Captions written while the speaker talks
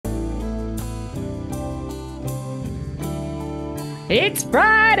It's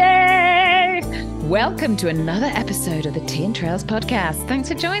Friday! Welcome to another episode of the Tea and Trails podcast. Thanks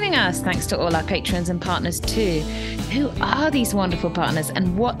for joining us. Thanks to all our patrons and partners too. Who are these wonderful partners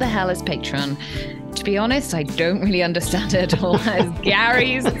and what the hell is Patreon? To be honest, I don't really understand it at all as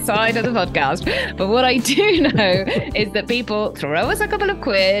Gary's side of the podcast. But what I do know is that people throw us a couple of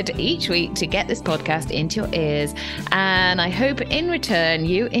quid each week to get this podcast into your ears. And I hope in return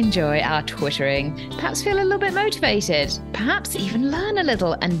you enjoy our twittering, perhaps feel a little bit motivated, perhaps even learn a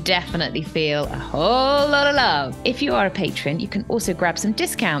little, and definitely feel a whole lot of love. If you are a patron, you can also grab some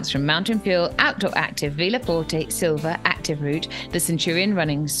discounts from Mountain Fuel, Outdoor Active, Vela Forte, Silver, Active Root, the Centurion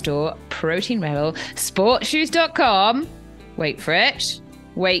Running Store, Protein Rebel, sportshoes.com. Wait for it.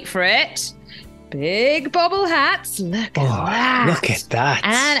 Big bobble hats. Look at that.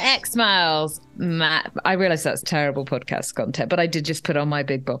 And X Miles. I realise that's terrible podcast content, but I did just put on my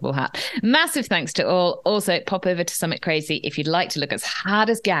big bobble hat. Massive thanks to all. Also, pop over to Summit Crazy if you'd like to look as hard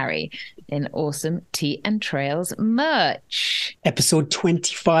as Gary in awesome Tea and Trails merch. Episode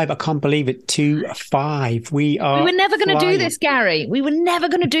 25. I can't believe it. 25. We were never going to do this, Gary. We were never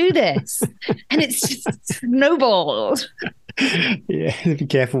going to do this. And it's just snowballed. Yeah, be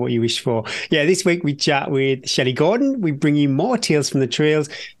careful what you wish for. Yeah, this week we chat with Shelli Gordon. We bring you more tales from the trails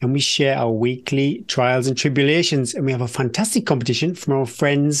and we share our weekly trials and tribulations. And we have a fantastic competition from our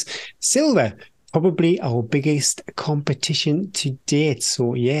friends Silver, probably our biggest competition to date.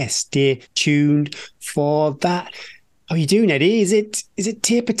 So yeah, stay tuned for that. How are you doing, Eddie? Is it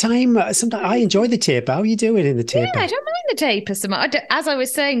taper time? Sometimes I enjoy the taper. How are you doing in the taper? Yeah, I don't mind the taper so much. As I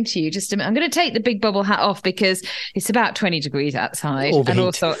was saying to you, just a minute, I'm going to take the big bubble hat off because it's about 20 degrees outside. Overheat. And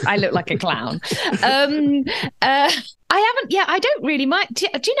also I look like a clown. I don't really mind. Do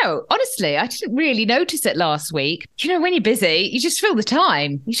you know, honestly, I didn't really notice it last week. You know, when you're busy, you just fill the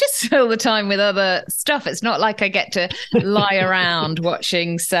time. You just fill the time with other stuff. It's not like I get to lie around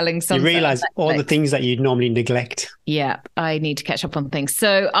watching Selling Sunset. You realise all the things that you'd normally neglect. Yeah, I need to catch up on things.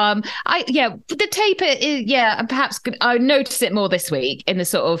 So, the taper is, and perhaps I notice it more this week in the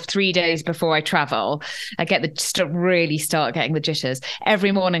sort of 3 days before I travel. I get really start getting the jitters.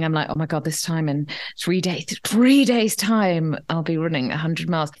 Every morning I'm like, oh my God, this time in 3 days time, I'll be running 100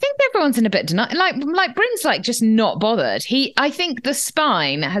 miles. I think everyone's in a bit denial. Like Bryn's like just not bothered. I think the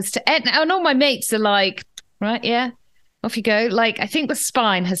spine has to, and all my mates are like, right, yeah. Off you go. Like, I think the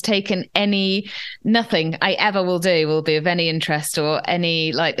spine has taken nothing I ever will do will be of any interest or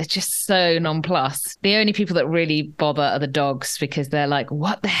any, like, they're just so nonplussed. The only people that really bother are the dogs because they're like,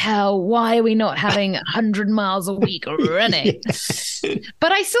 what the hell? Why are we not having 100 miles a week running?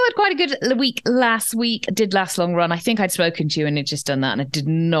 But I still had quite a good week last week. I did last long run. I think I'd spoken to you and had just done that and it did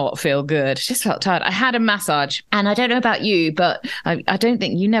not feel good. I just felt tired. I had a massage and I don't know about you, but I don't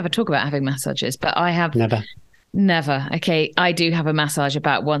think you never talk about having massages, but I have. Never. Okay. I do have a massage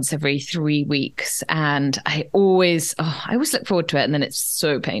about once every 3 weeks and I always look forward to it and then it's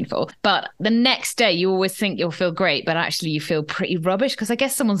so painful. But the next day you always think you'll feel great, but actually you feel pretty rubbish because I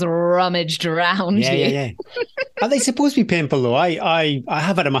guess someone's rummaged around you. Yeah. Are they supposed to be painful though? I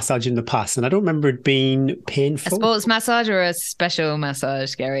have had a massage in the past and I don't remember it being painful. A sports massage or a special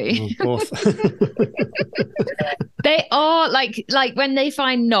massage, Gary? Oh, both. They are like when they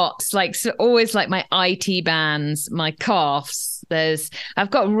find knots, like so always like my IT bands, my calves. I've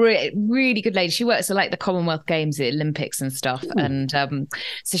got a really good lady. She works at like the Commonwealth Games, the Olympics and stuff. Ooh. And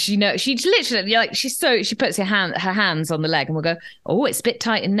so she literally like she puts her hands on the leg and will go, oh, it's a bit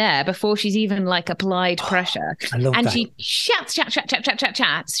tight in there before she's even like applied pressure. I love and that. She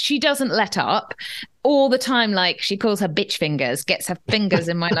chats. She doesn't let up. All the time, like she calls her bitch fingers, gets her fingers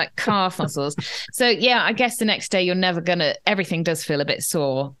in my like calf muscles. So yeah, I guess the next day everything does feel a bit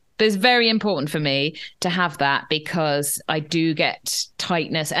sore. But it's very important for me to have that because I do get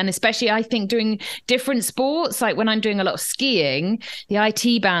tightness. And especially I think doing different sports, like when I'm doing a lot of skiing, the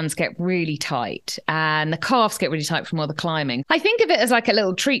IT bands get really tight and the calves get really tight from all the climbing. I think of it as like a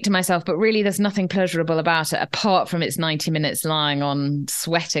little treat to myself, but really there's nothing pleasurable about it apart from it's 90 minutes lying on,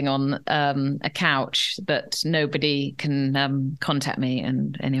 sweating on a couch that nobody can contact me.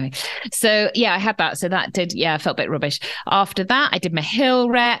 And anyway, so yeah, I had that. So that I felt a bit rubbish. After that, I did my hill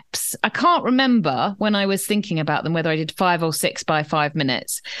reps. I can't remember when I was thinking about them, whether I did 5 or 6 by 5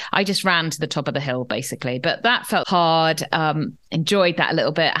 minutes. I just ran to the top of the hill basically, but that felt hard. Enjoyed that a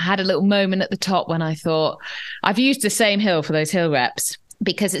little bit. I had a little moment at the top when I thought I've used the same hill for those hill reps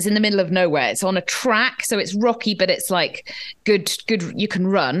because it's in the middle of nowhere. It's on a track, so it's rocky, but it's like good. You can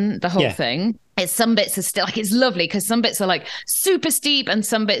run the whole thing. It's some bits are still like, it's lovely because some bits are like super steep and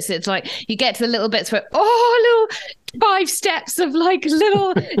some bits it's like you get to the little bits where little 5 steps of like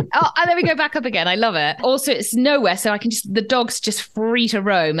little and then we go back up again. I love it. Also, it's nowhere, so I can just, the dog's just free to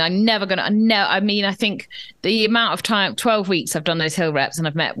roam. I think the amount of time, 12 weeks I've done those hill reps and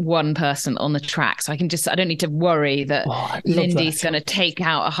I've met one person on the track, so I don't need to worry that Lindy's going to take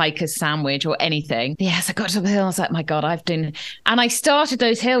out a hiker's sandwich or anything. Yes, I got to the hill, I was like, my God, and I started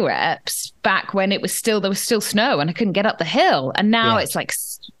those hill reps back when there was still snow and I couldn't get up the hill, and now it's like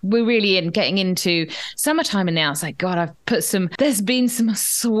we're really getting into summertime, and now it's like, God, there's been some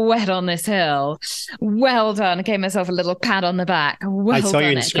sweat on this hill. Well done. I gave myself a little pat on the back. I saw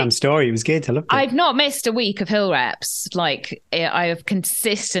your Instagram story. It was good. I loved it. I've not missed a week of hill reps. Like, I have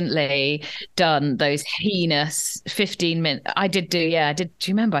consistently done those heinous 15-minute. Do you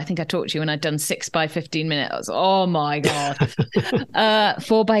remember? I think I talked to you when I'd done 6 by 15 minutes. Oh my God.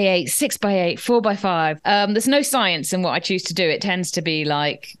 4 by 8, 6 by 8, 4 by 5. There's no science in what I choose to do. It tends to be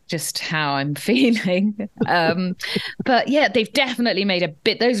like just how I'm feeling. But yeah, they've definitely made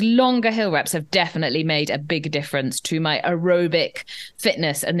those longer hill reps have definitely made a big difference to my aerobic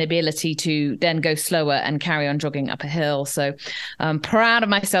fitness and the ability to then go slower and carry on jogging up a hill. So I'm proud of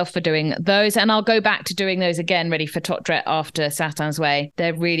myself for doing those. And I'll go back to doing those again, ready for Totdret after Satan's Way.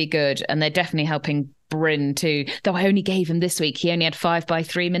 They're really good. And they're definitely helping Bryn too, though I only gave him this week. He only had 5 by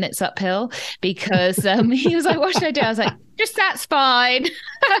 3 minutes uphill because he was like, what should I do? I was like, just that's fine.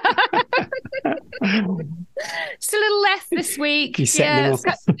 Just a little less this week.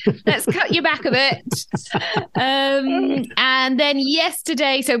 Let's cut you back a bit. And then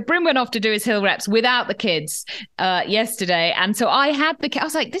yesterday, so Bryn went off to do his hill reps without the kids yesterday. And so I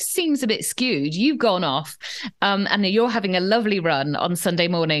was like, this seems a bit skewed. You've gone off and you're having a lovely run on Sunday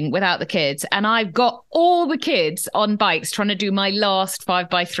morning without the kids. And I've got all the kids on bikes trying to do my last 5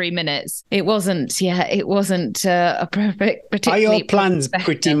 by 3 minutes. It wasn't a perfect. Are your plans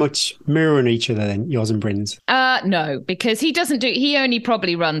pretty much mirroring each other then, yours and Bryn's? No, because he only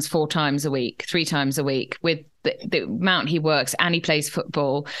probably runs 3 times a week with the amount he works, and he plays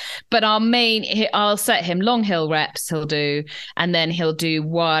football. But I'll set him long hill reps he'll do, and then he'll do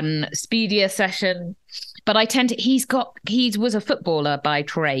one speedier session. But he was a footballer by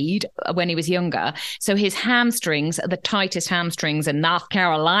trade when he was younger. So his hamstrings are the tightest hamstrings in North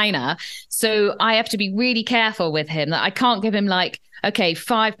Carolina. So I have to be really careful with him that I can't give him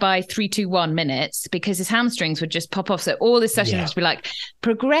 5 by 3, 2, 1 minutes, because his hamstrings would just pop off. So all his sessions would be like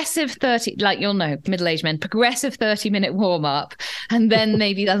progressive 30, like, you'll know, middle-aged men, progressive 30-minute warm-up. And then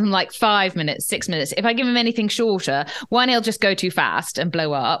maybe 5 minutes, 6 minutes. If I give him anything shorter, 1, he'll just go too fast and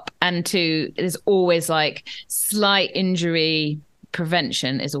blow up. And 2, there's always slight injury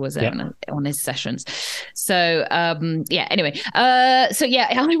prevention is always on his sessions. So anyway, I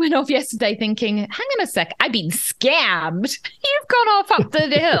went off yesterday thinking, hang on a sec, I've been scammed. You've gone off up the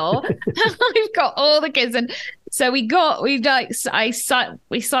hill. I've got all the kids, and so we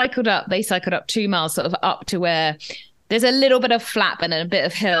cycled up. They cycled up 2 miles, sort of up to where there's a little bit of flap and a bit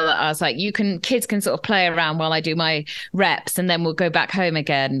of hill. I was like, kids can sort of play around while I do my reps, and then we'll go back home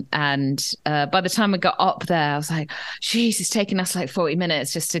again. And by the time we got up there, I was like, geez, it's taken us 40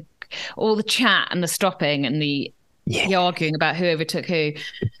 minutes just to all the chat and the stopping and the arguing about who overtook who.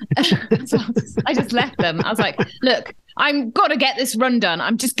 So I just left them. I was like, look, I'm got to get this run done.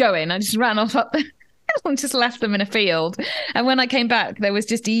 I'm just going. I just ran off up there. I just left them in a field. And when I came back, there was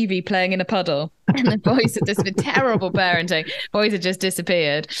just Evie playing in a puddle. And the boys had just been terrible parenting. Boys had just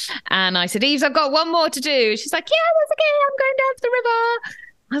disappeared. And I said, Eve, I've got one more to do. She's like, yeah, that's okay. I'm going down to the river.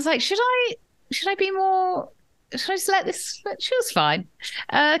 I was like, should I be more... Should I just let this... She was fine.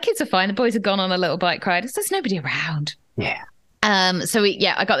 Kids are fine. The boys had gone on a little bike ride. There's nobody around. Yeah.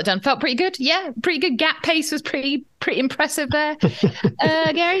 I got that done. Felt pretty good. Yeah, pretty good. Gap pace was pretty impressive there,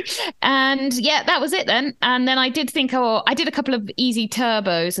 Gary. And yeah, that was it then. And then I did think, I did a couple of easy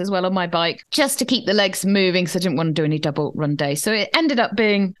turbos as well on my bike, just to keep the legs moving, because I didn't want to do any double run days. So it ended up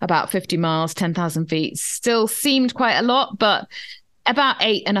being about 50 miles, 10,000 feet. Still seemed quite a lot, but about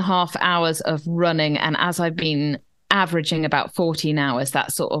 8.5 hours of running. And as I've been averaging about 14 hours,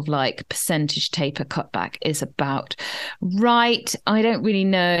 that sort of percentage taper cutback is about right. I don't really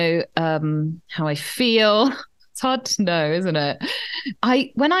know how I feel. It's hard to know, isn't it?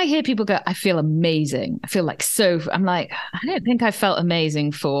 When I hear people go, I feel amazing. I feel I'm like, I don't think I felt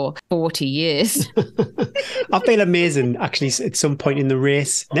amazing for 40 years. I feel amazing actually at some point in the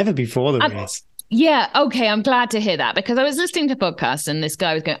race, never before the race. Yeah, okay, I'm glad to hear that, because I was listening to podcasts and this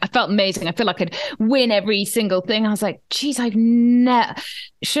guy was going, I felt amazing. I feel like I could win every single thing. I was like, geez, am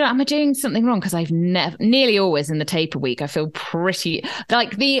I doing something wrong? Because I've never, nearly always in the taper week, I feel pretty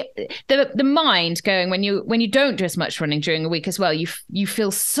like the mind going when you don't do as much running during a week as well, you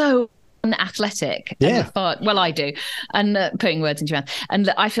feel so athletic. Yeah. Well, I do. And putting words into your mouth. And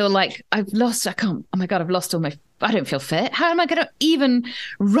I feel like I've lost all my, I don't feel fit. How am I going to even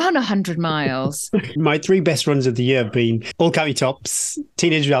run 100 miles? My 3 best runs of the year have been All County Tops,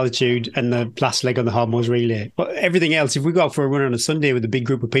 Teenage Altitude, and the last leg on the Hardmoors relay. But everything else, if we go out for a run on a Sunday with a big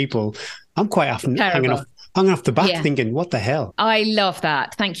group of people, I'm quite often hanging off the back thinking, what the hell? I love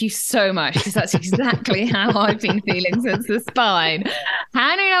that. Thank you so much, because that's exactly how I've been feeling since the spine.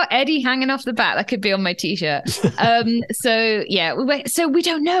 Eddie hanging off the back. That could be on my T-shirt. So we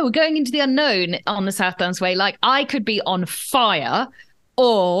don't know. We're going into the unknown on the South Downs Way. Like, I could be on fire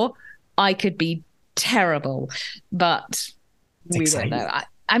or I could be terrible, but we don't know.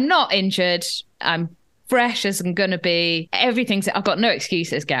 I'm not injured. I'm fresh as I'm going to be. I've got no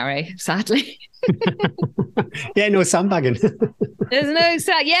excuses, Gary, sadly. Yeah, no sandbagging. There's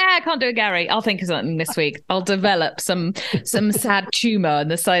no I can't do it, Gary. I'll think of something this week. I'll develop some sad tumor on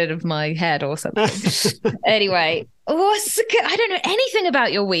the side of my head or something. Anyway, I don't know anything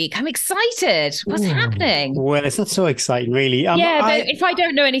about your week. I'm excited. What's happening? Well, it's not so exciting, really. But if I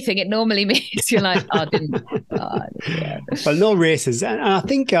don't know anything, it normally means you're like, oh, I didn't. Well, no races, and I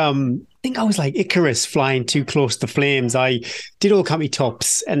think I was like Icarus flying too close to flames. I did All County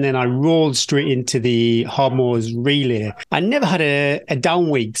Tops, and then I rolled straight into the Hardmoors relay. I never had a down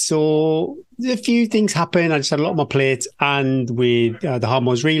week, so a few things happened. I just had a lot on my plate, and with the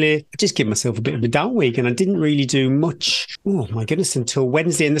Hardmoors relay, I just gave myself a bit of a down week, and I didn't really do much. Oh my goodness, until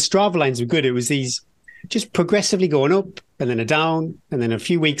Wednesday, and the Strava lines were good. It was these just progressively going up, and then a down, and then a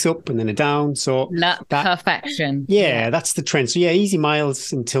few weeks up, and then a down. So perfection. Yeah, that's the trend. So yeah, easy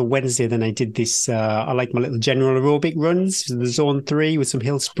miles until Wednesday. Then I did this. I like my little general aerobic runs, the zone 3 with some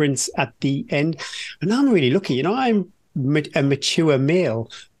hill sprints at the end. And now I'm really lucky. I'm a mature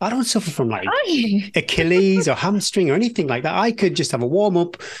male. I don't suffer from like Achilles or hamstring or anything like that. I could just have a warm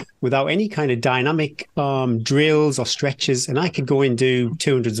up without any kind of dynamic drills or stretches, and I could go and do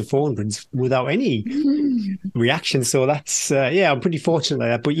 200s or 400s without any reaction. So that's I'm pretty fortunate like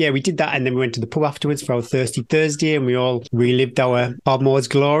that. But yeah, we did that, and then we went to the pub afterwards for our Thirsty Thursday, and we all relived our Hardmoors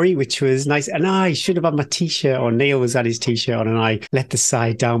glory, which was nice. And I should have had my T-shirt, or Neil was at his T-shirt on, and I let the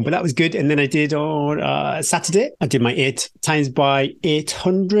side down, but that was good. And then I did on Saturday, I did my 8 times by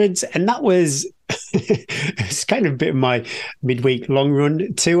 800. And that was it's kind of a bit of my midweek long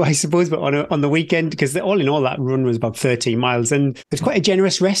run too, I suppose, but on the weekend, because all in all that run was about 13 miles, and there's quite a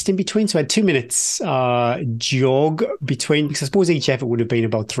generous rest in between. So I had 2 minutes jog between, because I suppose each effort would have been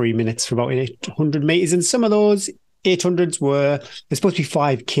about 3 minutes for about 800 meters, and some of those 800s they're supposed to be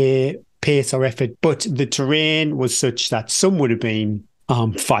 5k pace or effort, but the terrain was such that some would have been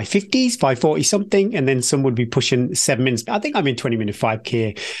 550s, 540 something, and then some would be pushing 7 minutes. I think I'm in 20-minute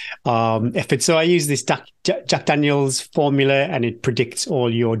 5k effort. So I use this Jack Daniels formula, and it predicts all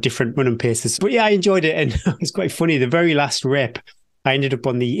your different running paces. But yeah, I enjoyed it, and it was quite funny. The very last rep, I ended up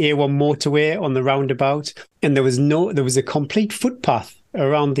on the A1 motorway on the roundabout, and there was a complete footpath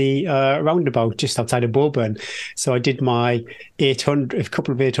around the roundabout just outside of Boburn. So I did my 800, a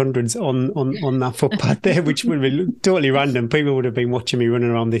couple of 800s on that footpath there, which would have been totally random. People would have been watching me running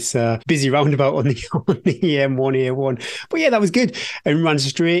around this busy roundabout on the M1A1. But yeah, that was good. And ran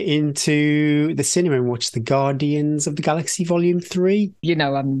straight into the cinema and watched The Guardians of the Galaxy Volume 3.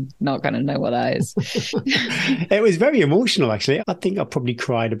 I'm not going to know what that is. It was very emotional, actually. I think I probably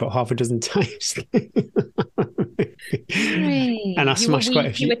cried about half a dozen times. And I smashed quite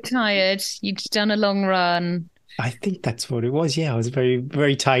a few. You were tired. You'd done a long run. I think that's what it was. Yeah, I was very,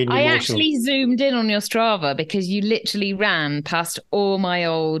 very tired and emotional. I actually zoomed in on your Strava because you literally ran past all my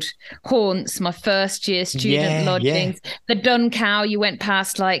old haunts, my first year student lodgings, the Dun Cow. You went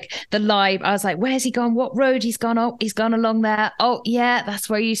past like the live. I was like, where's he gone? What road he's gone? Oh, he's gone along there. Oh, yeah, that's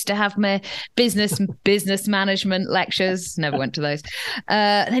where I used to have my business management lectures. Never went to those.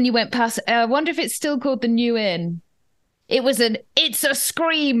 Then you went past, I wonder if it's still called the New Inn. It's a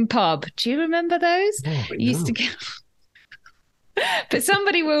Scream pub. Do you remember those? Oh, no. Used to go. But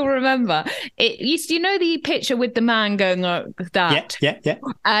somebody will remember. It used to, the picture with the man going like that. Yeah.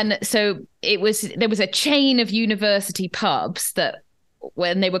 And so there was a chain of university pubs that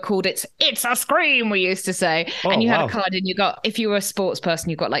when they were called it's a scream, we used to say. And you had a card and you got, if you were a sports person,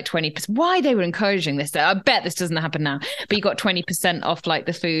 you got like 20%. Why they were encouraging this? I bet this doesn't happen now, but you got 20% off like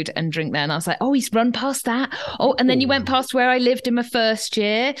the food and drink there. And I was like, oh, he's run past that. Oh, and then you went past where I lived in my first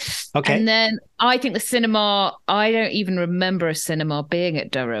year. Okay. And then I think the cinema, I don't even remember a cinema being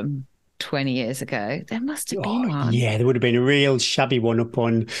at Durham 20 years ago. There must have been one. Yeah, there would have been a real shabby one up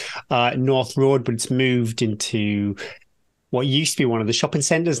on North Road, but it's moved into what used to be one of the shopping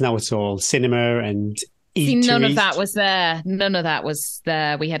centres. Now it's all cinema and eateries. See, none of that was there. None of that was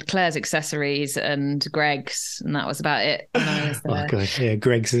there. We had Claire's Accessories and Greg's, and that was about it when I was there. Oh, God. Yeah,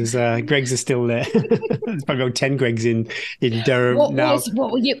 Greg's is still there. There's probably about 10 Greg's in Durham now.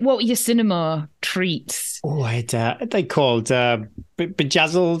 What were your cinema treats? Oh, I had, they called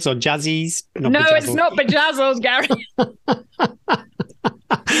Bejazzles or Jazzies. No, it's not Bejazzles, Gary.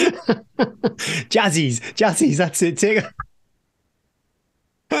 Jazzies, that's it.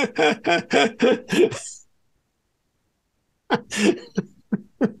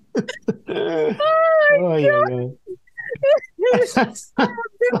 Oh yeah.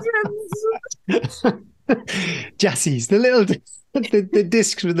 Jazzies, the little the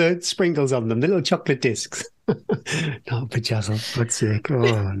discs with the sprinkles on them, the little chocolate discs. Not Bejazzle, God's sake.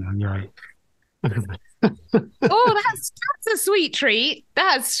 Oh no. Oh, that's a sweet treat.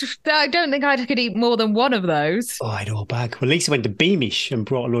 I don't think I could eat more than one of those. Oh, I'd all back. Well, Lisa went to Beamish and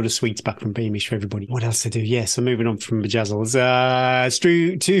brought a load of sweets back from Beamish for everybody. What else to do? Yeah, so moving on from Bejazzles.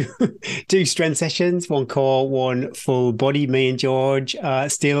 Two strength sessions, one core, one full body. Me and George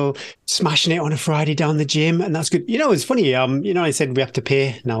still smashing it on a Friday down the gym, and that's good. You know, it's funny. I said we have to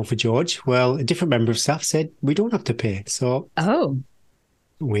pay now for George. Well, a different member of staff said we don't have to pay. So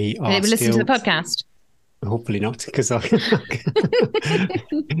we are. They will listen to the podcast. Hopefully not, because they'll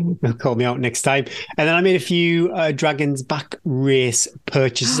call me out next time. And then I made a few Dragon's Back race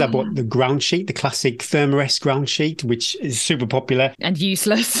purchases. I bought the ground sheet, the classic Thermarest ground sheet, which is super popular. And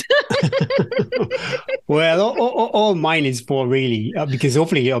useless. Well, all mine is for really, because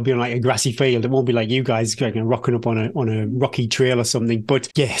hopefully it'll be on like a grassy field. It won't be like you guys rocking up on a rocky trail or something.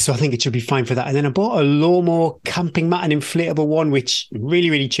 But yeah, so I think it should be fine for that. And then I bought a Lomo camping mat, an inflatable one, which really,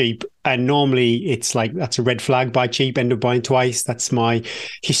 really cheap. And normally it's like, that's a red flag, buy cheap, end up buying twice. That's my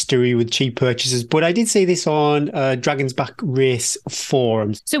history with cheap purchases. But I did say this on Dragon's Back race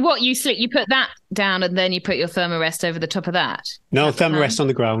forums. So what, you put that down and then you put your Thermarest over the top of that? No, Thermarest on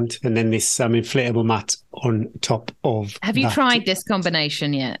the ground and then this inflatable mat on top of Have you tried this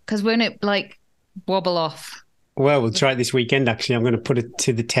combination yet? Because won't it like wobble off? Well, we'll try it this weekend, actually. I'm going to put it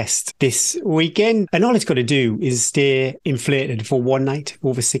to the test this weekend. And all it's got to do is stay inflated for one night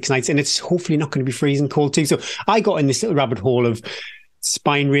over 6 nights. And it's hopefully not going to be freezing cold too. So I got in this little rabbit hole of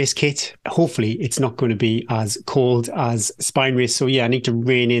spine race kit. Hopefully it's not going to be as cold as spine race. So yeah, I need to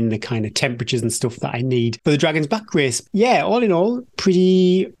rein in the kind of temperatures and stuff that I need for the Dragon's Back race. Yeah, all in all,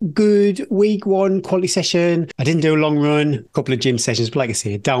 pretty good week one, quality session. I didn't do a long run, a couple of gym sessions, but like I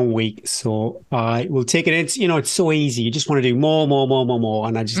say, a down week. So I will take it. It's so easy. You just want to do more.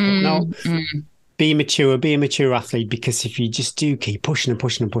 And I just thought, no. Be mature, be a mature athlete, because if you just do keep pushing,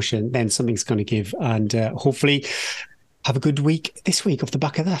 then something's going to give. And hopefully have a good week this week off the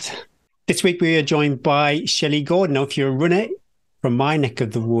back of that. This week we are joined by Shelli Gordon. Now, if you're a runner from my neck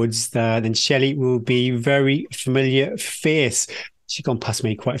of the woods, then Shelli will be a very familiar face. She's gone past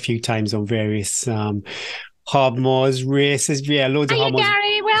me quite a few times on various Hardmoors races. Yeah, loads of Hardmoors.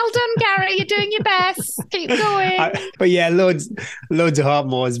 Gary, well done, Gary. You're doing your best. Keep going. But yeah, loads of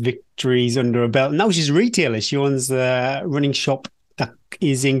Hardmoors victories under her belt. Now she's a retailer. She owns the running shop that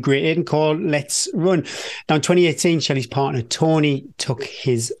is in Great Ayton called Let's Run. Now, in 2018, Shelli's partner, Tony, took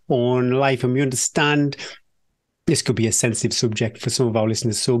his own life. And we understand this could be a sensitive subject for some of our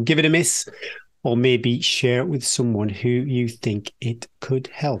listeners. So give it a miss, or maybe share it with someone who you think it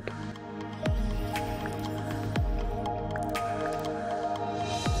could help.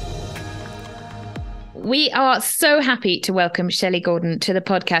 We are so happy to welcome Shelli Gordon to the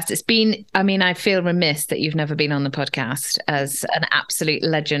podcast. It's been, I feel remiss that you've never been on the podcast as an absolute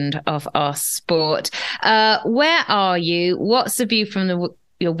legend of our sport. Where are you? What's the view from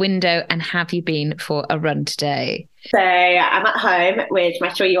your window, and have you been for a run today? So I'm at home with my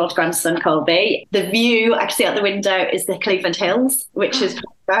 3-year-old grandson, Colby. The view I can see out the window is the Cleveland Hills, which is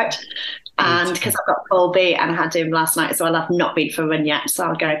perfect. And because I've got Colby and I had him last night, so I'll have not been for a run yet. So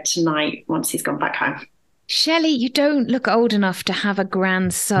I'll go tonight once he's gone back home. Shelley, you don't look old enough to have a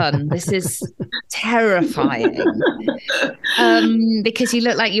grandson. This is terrifying. Because you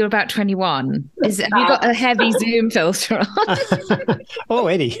look like you're about 21. Have you got a heavy Zoom filter on? Oh,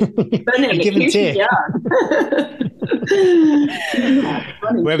 Eddie. Give and take.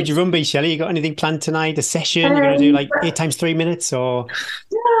 Where would your run be, Shelli? You got anything planned tonight? A session? You're going to do like 8 times 3 minutes, or?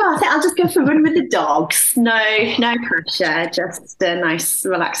 I think I'll just go for a run with the dogs. No pressure, just a nice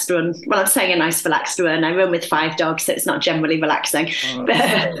relaxed run. Well, I'm saying a nice relaxed run. I run with 5 dogs, so it's not generally relaxing. Stop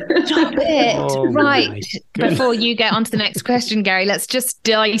it. Right. Before you get on to the next question, Gary, let's just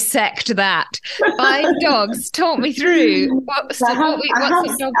dissect that. 5 dogs. Talk me through.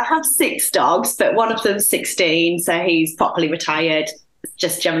 I have 6 dogs, but one of them's 16, so he's properly retired.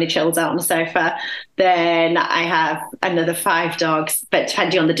 Just generally chills out on the sofa. Then I have another 5 dogs, but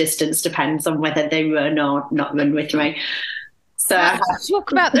depending on the distance, depends on whether they run or not run with me. So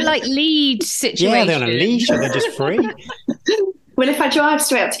talk about the lead situation. Yeah, they're on a leash or they're just free. Well, if I drive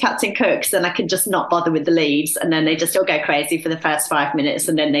straight up to Captain Cook's, then I can just not bother with the leads, and then they just all go crazy for the first 5 minutes,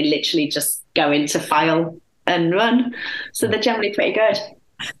 and then they literally just go into file and run. So they're generally pretty good.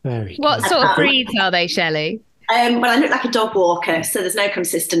 Very What good. sort of breeds are they, Shelli? Well, I look like a dog walker, so there's no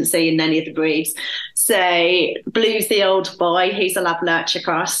consistency in any of the breeds. So Blue's the old boy. He's a lab lurcher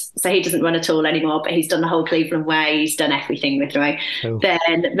cross, so he doesn't run at all anymore, but he's done the whole Cleveland way. He's done everything with me. Oh.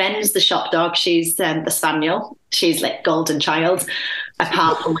 Then Ren's the shop dog. She's the spaniel. She's like golden child,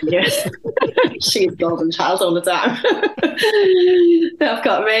 apart from when you're... She's golden child all the time. I've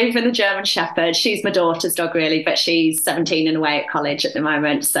got Raven, the German shepherd. She's my daughter's dog, really, but she's 17 and away at college at the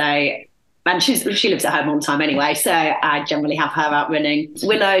moment, so... And she lives at home all the time anyway, so I generally have her out running.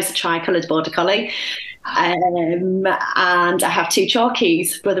 Willow's a tri-coloured border collie. And I have 2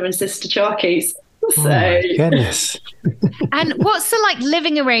 Chalkies, brother and sister Chalkies. So. Oh my goodness. And what's the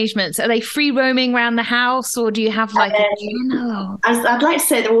living arrangements? Are they free roaming around the house, or do you have a kennel? I'd like to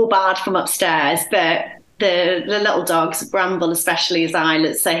say they're all barred from upstairs, but the little dogs, Bramble especially, is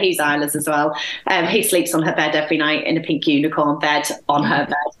Isla's, so he's Isla's as well. He sleeps on her bed every night in a pink unicorn bed on her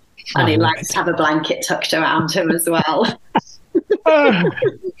bed. And he likes to have a blanket tucked around him as well.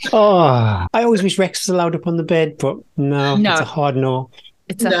 I always wish Rex was allowed up on the bed, but no. It's a hard no.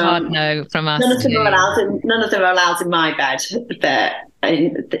 It's a hard no from us. None of them are allowed in my bed, but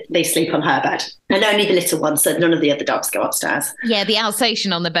they sleep on her bed. And only the little ones, so none of the other dogs go upstairs. Yeah, the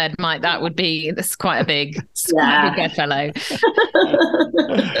Alsatian on the bed that's quite a big bedfellow.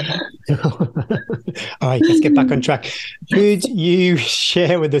 All right, let's get back on track. Could you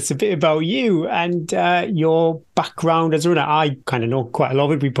share with us a bit about you and your background as a runner? I kind of know quite a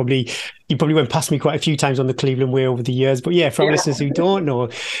lot of it. You probably went past me quite a few times on the Cleveland Way over the years. But for our listeners who don't know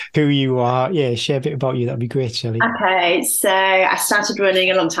who you are, share a bit about you. That'd be great, Shelli. Okay, so I started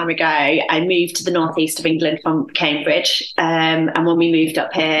running a long time ago. I moved to the northeast of England from Cambridge. And when we moved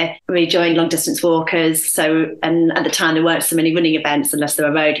up here, we joined long distance walkers. And at the time, there weren't so many running events unless there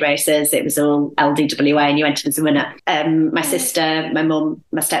were road races. It was all LDWA and you entered as a winner. My sister, my mum,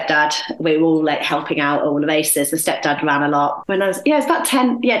 my stepdad, we were all helping out all the races. My stepdad ran a lot. When I was, it was about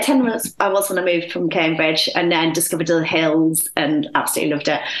 10 months I was when I moved from Cambridge, and then discovered the hills and absolutely loved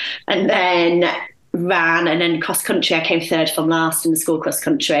it. And then ran, and then cross country. I came 3rd from last in the school cross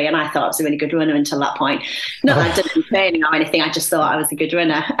country, and I thought I was a really good runner until that point. Not that I did any training or anything, I just thought I was a good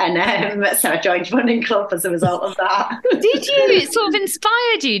runner. And so I joined running club as a result of that. Did you? It sort of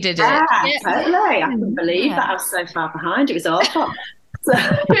inspired you, did it? Yeah, totally. I couldn't believe that I was so far behind. It was awful. So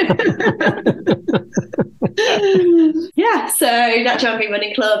that joined me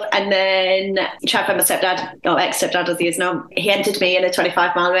running club, and then tried by my stepdad, or ex-stepdad as he is now. He entered me in a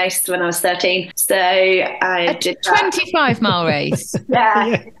 25-mile race when I was 13. So I did 25-mile race.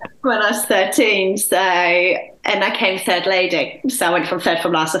 Yeah, when I was 13. So, and I came 3rd lady. So I went from 3rd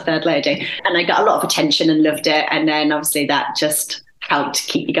from last to 3rd lady, and I got a lot of attention and loved it. And then obviously that just helped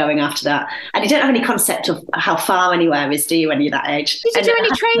keep you going after that. And you don't have any concept of how far anywhere is, do you, when you're that age? Did you do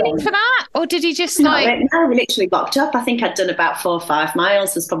any training for that? Or did you just No, we literally rocked up. I think I'd done about 4 or 5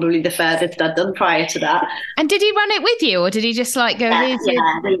 miles, was probably the furthest I'd done prior to that. And did he run it with you, or did he just go, here's your...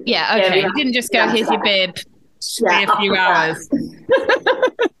 Yeah, okay. He didn't just go, here's your bib, stay a few hours.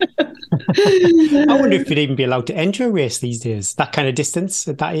 I wonder if you'd even be allowed to enter a race these days, that kind of distance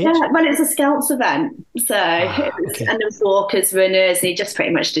at that age. Yeah, well, it was a scouts event. So and there was walkers, runners, and you just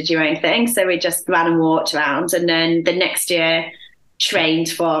pretty much did your own thing. So we just ran and walked around, and then the next year trained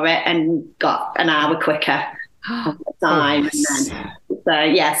for it and got an hour quicker on the time.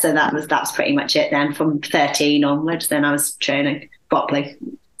 So that was pretty much it then. From 13 onwards, then I was training properly.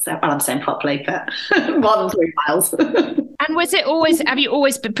 So, well, I'm saying properly, but more than 3 miles. And have you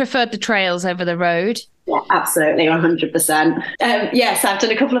always preferred the trails over the road? Yeah, absolutely, 100%. Yes, I've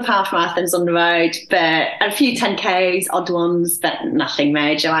done a couple of half marathons on the road, but a few 10Ks, odd ones, but nothing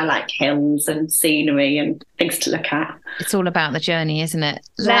major. I like hills and scenery and things to look at. It's all about the journey, isn't it?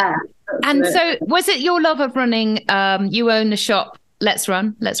 Yeah. And so was it your love of running? You own the shop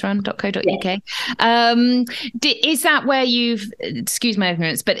letsrun.co.uk. Is that where you've, excuse my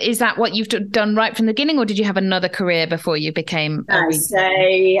ignorance, but is that what you've done right from the beginning, or did you have another career before you became I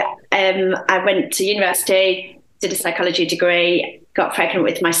went to university, did a psychology degree, got pregnant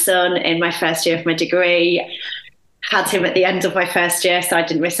with my son in my first year of my degree, had him at the end of my first year, so I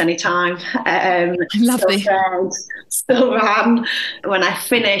didn't miss any time. Lovely. Still ran. When I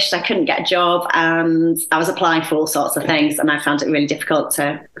finished, I couldn't get a job, and I was applying for all sorts of things, and I found it really difficult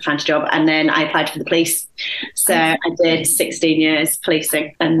to find a job. And then I applied for the police. So I did 16 years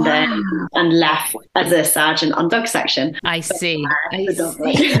policing, and and left as a sergeant on dog section. I see. Is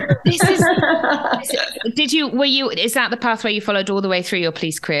that the pathway you followed all the way through your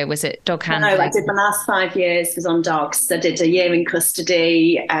police career? Was it dog handling? No, I did my last 5 years was on dogs. I did a year in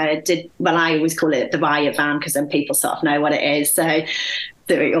custody. I always call it the riot van, because then people sort of know what it is. So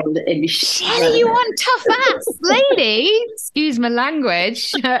Shelli, you one tough ass lady. Excuse my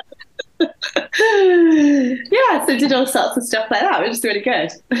language. Yeah, so did all sorts of stuff like that, which is really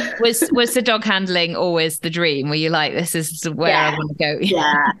good. Was the dog handling always the dream? Were you like, this is where I want to go?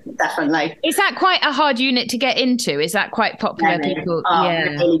 Yeah, definitely. Is that quite a hard unit to get into? Is that quite popular?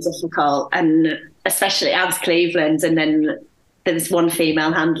 Really difficult. And especially I was Cleveland, and then there was one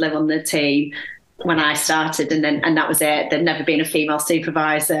female handler on the team when I started, and that was it. There'd never been a female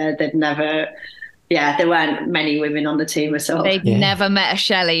supervisor. There weren't many women on the team at all. They'd never met a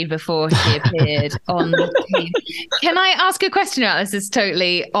Shelli before she appeared on the team. Can I ask a question about this? It's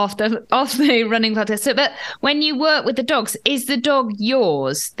totally off the running podcast. So, but when you work with the dogs, is the dog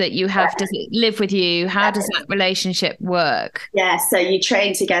yours that you have? Does it live with you? How does that relationship work? Yeah, so you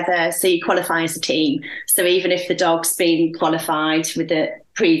train together, so you qualify as a team. So even if the dog's been qualified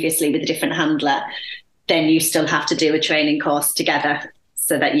previously with a different handler, then you still have to do a training course together,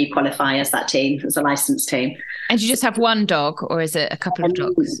 so that you qualify as that team, as a licensed team. And you just have one dog, or is it a couple of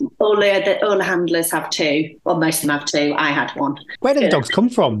dogs? All the handlers have two, or most of them have two. I had one. Where do the dogs come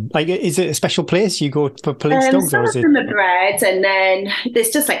from? Like, is it a special place you go for police dogs? Some of them are bred, and then there's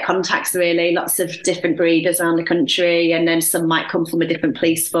just like contacts, really. Lots of different breeders around the country, and then some might come from a different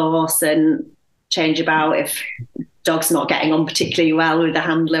police force and change about if dog's not getting on particularly well with the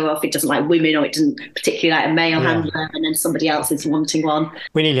handler, or if it doesn't like women, or it doesn't particularly like a male handler, and then somebody else is wanting one.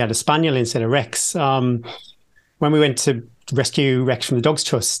 We nearly had a spaniel instead of Rex. When we went to rescue Rex from the Dogs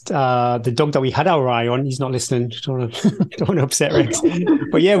Trust, the dog that we had our eye on, he's not listening, don't want to upset Rex.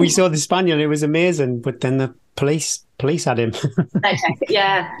 But yeah, we saw the spaniel, it was amazing. But then the police had him.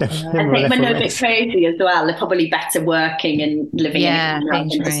 Yeah. I think when they're a bit crazy as well, they're probably better working and living in a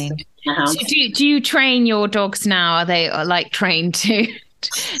house. So do you train your dogs now? Are they like trained to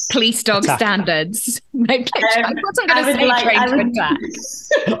police dog standards? I wasn't going to say trained to attack.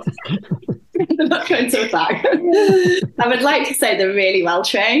 I'm not going to attack. I would like to say they're really well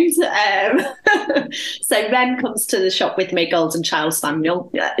trained. So Ren comes to the shop with me, Golden Child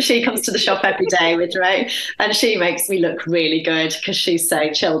Spaniel. She comes to the shop every day with me, and she makes me look really good because she's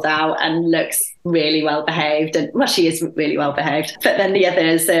so chilled out and looks really well behaved. And well, she is really well behaved. But then the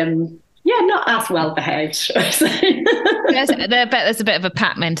others, not as well behaved. There's a bit of a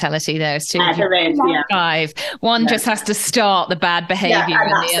pack mentality there too. There is, One just has to start the bad behaviour,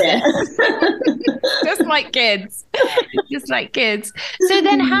 and the other. Just like kids. So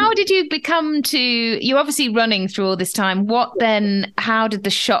then, how did you you're obviously running through all this time. How did the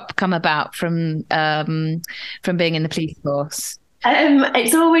shop come about from being in the police force?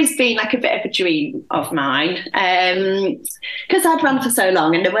 It's always been like a bit of a dream of mine, because I'd run for so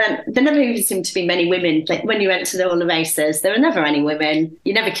long, and there never even seemed to be many women. Like when you went to all the races, there were never any women.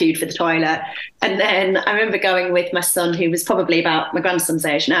 You never queued for the toilet. And then I remember going with my son, who was probably about my grandson's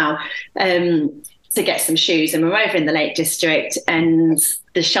age now, to get some shoes, and we were over in the Lake District, and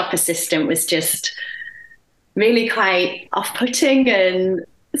the shop assistant was just really quite off-putting and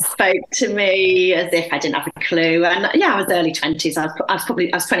spoke to me as if I didn't have a clue. And I was early 20s. I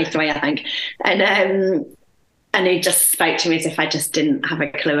was 23, I think. And he just spoke to me as if I just didn't have a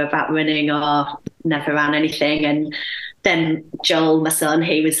clue about running or never ran anything. And then Joel, my son,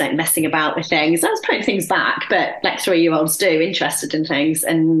 he was like messing about with things. I was putting things back, but like 3-year-olds do, interested in things.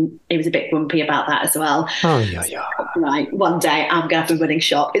 And he was a bit grumpy about that as well. Oh, yeah. Right, one day I'm going to have a running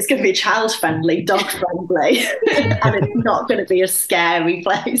shop. It's going to be child-friendly, dog-friendly, and it's not going to be a scary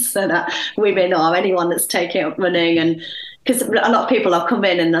place so that women or anyone that's taking up running. And because a lot of people will come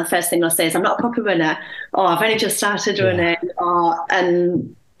in and the first thing they'll say is, I'm not a proper runner, or I've only just started running,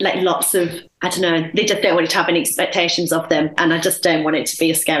 and like lots of, I don't know, they just don't want to have any expectations of them. And I just don't want it to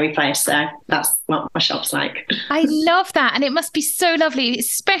be a scary place. So that's what my shop's like. I love that. And it must be so lovely,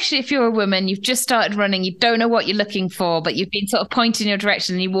 especially if you're a woman, you've just started running, you don't know what you're looking for, but you've been sort of pointed in your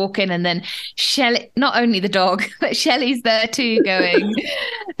direction, and you walk in, and then Shelli, not only the dog, but Shelli's there too, going,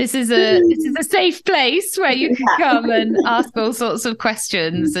 this is a safe place where you can come and ask all sorts of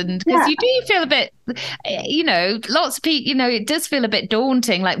questions. And because you do feel a bit, lots of people, it does feel a bit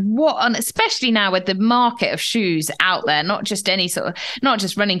daunting, like what on, especially now with the market of shoes out there, not just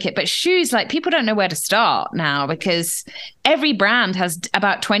running kit, but shoes, like people don't know where to start now because every brand has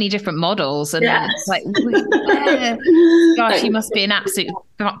about 20 different models. And it's like, gosh, you must be an absolute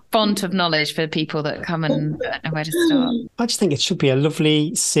font of knowledge for people that come and don't know where to start. I just think it should be a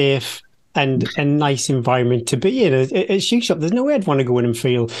lovely, safe and a nice environment to be in. A shoe shop, there's no way I'd want to go in and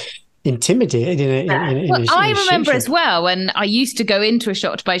feel intimidated I remember as well when I used to go into a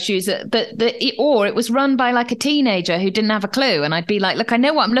shop to buy shoes, or it was run by like a teenager who didn't have a clue, and I'd be like, look, I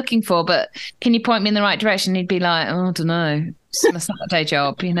know what I'm looking for, but can you point me in the right direction? And he'd be like, oh, I don't know, it's my Saturday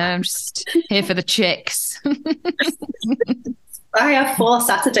job, I'm just here for the chicks. I have 4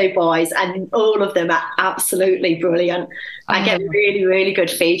 Saturday boys, and all of them are absolutely brilliant. I get really, really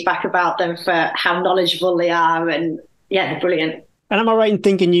good feedback about them for how knowledgeable they are, and they're brilliant. And am I right in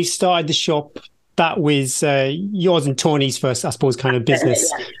thinking you started the shop, that was yours and Tony's first, I suppose, kind of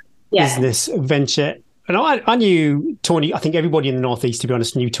business venture? And I knew Tony, I think everybody in the Northeast, to be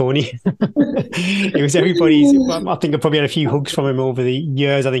honest, knew Tony. It was everybody's, I think I probably had a few hugs from him over the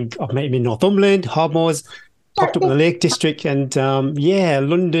years. I think I've met him in Northumberland, Hardmoors, popped up in the Lake District, and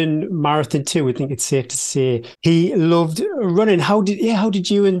London Marathon too. I think it's safe to say he loved running. How did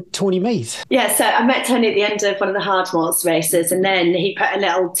you and Tony meet? Yeah, so I met Tony at the end of one of the Hardmoors races, and then he put a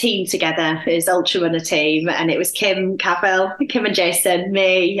little team together, his ultra runner team, and it was Kim and Jason,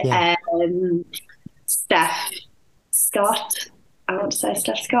 me, Steph Scott. I want to say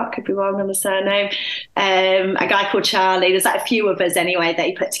Steph Scott, could be wrong on the surname. A guy called Charlie. There's like a few of us anyway that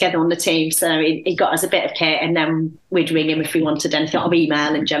he put together on the team. So he got us a bit of kit, and then we'd ring him if we wanted anything, or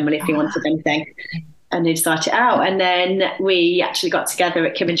email him generally if he wanted anything. And he'd start it out. And then we actually got together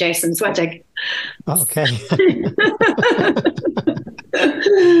at Kim and Jason's wedding. Oh, okay.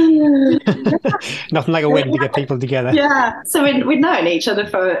 Nothing like a wedding to get people together. Yeah, so we'd known each other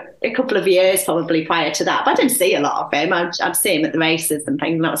for a couple of years probably prior to that, but I didn't see a lot of him. I'd see him at the races and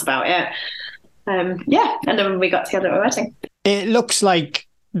things, and that was about it. And then we got together at a wedding. It looks like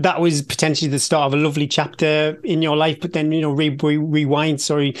that was potentially the start of a lovely chapter in your life, but then rewind.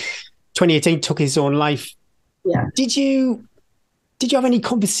 2018 took his own life. Yeah. Did you have any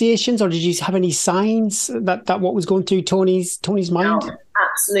conversations, or did you have any signs that what was going through Tony's mind? No,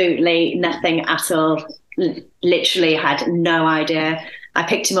 absolutely nothing at all. Literally had no idea. I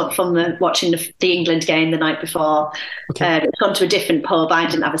picked him up from watching the England game the night before. Okay. Gone to a different pub. I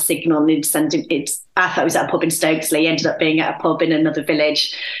didn't have a signal. I thought he was at a pub in Stokesley. He ended up being at a pub in another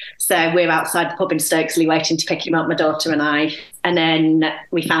village. So we're outside the pub in Stokesley waiting to pick him up, my daughter and I. And then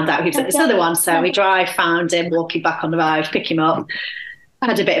we found out he was at this other one. So we found him, walking back on the road, pick him up. I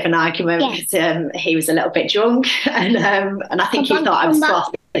had a bit of an argument because he was a little bit drunk, and I think he thought I was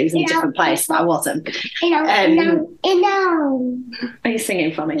lost. He was in a different place, but I wasn't. Are you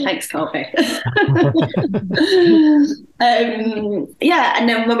singing for me? Thanks, Colby. And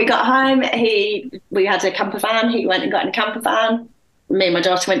then when we got home, we had a camper van. He went and got in a camper van. Me and my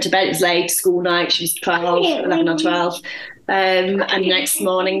daughter went to bed. It was late, school night. She was 11 or 12. And the next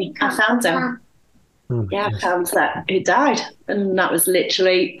morning, I found him. I found that he died, and that was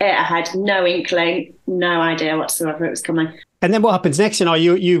literally it. I had no inkling, no idea whatsoever it was coming. And then what happens next?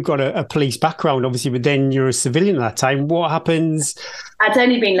 You've got a police background, obviously, but then you're a civilian at that time. What happens? I'd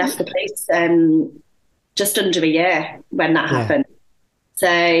only been left the police just under a year when that happened. So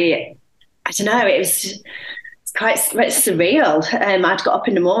I don't know. It's quite surreal. I'd got up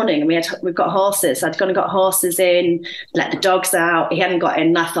in the morning, and we've got horses. I'd gone and got horses in, let the dogs out. He hadn't got in.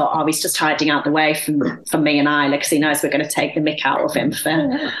 And I thought, he's just hiding out the way from me and I, because he knows we're going to take the mick out of him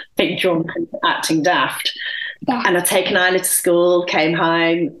for being drunk and acting daft. Yeah. And I'd taken Isla to school, came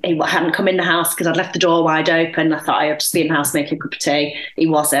home. He hadn't come in the house because I'd left the door wide open. I thought I'd just be in the house making a cup of tea. He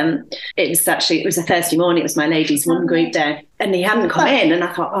wasn't. It was a Thursday morning. It was my ladies' one group day. And he hadn't come in. And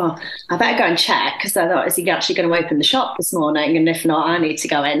I thought, I better go and check, because I thought, is he actually going to open the shop this morning? And if not, I need to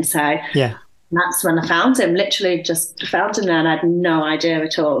go in. So that's when I found him. Literally just found him there, and I had no idea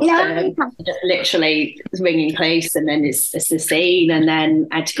at all. Just literally ringing police, and then it's the scene, and then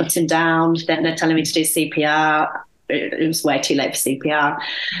I had to cut him down. Then they're telling me to do CPR. it was way too late for CPR.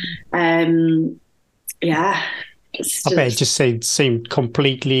 Yeah. I bet it just seemed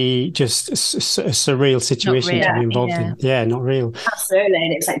completely just a surreal situation to be involved in. Yeah, not real. Absolutely.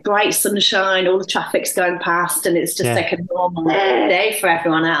 And it's like bright sunshine, all the traffic's going past, and it's just like a normal day for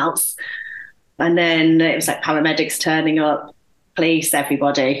everyone else. And then it was like paramedics turning up, police,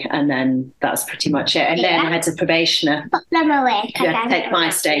 everybody, and then that was pretty much it. And then I had a probationer take my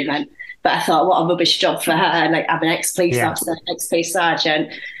statement. But I thought, what a rubbish job for her. Like, I'm an ex-police officer, ex-police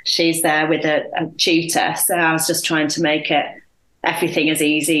sergeant. She's there with a tutor. So I was just trying to make it everything as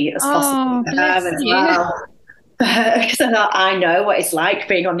easy as possible for her as well. Because I thought, I know what it's like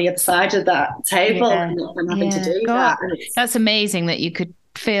being on the other side of that table and having to do that. And that's amazing that you could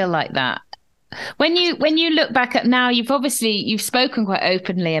feel like that. When you look back at now, you've spoken quite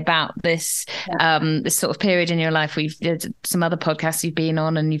openly about this this sort of period in your life. There's some other podcasts you've been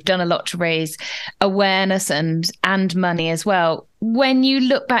on, and you've done a lot to raise awareness and money as well. When you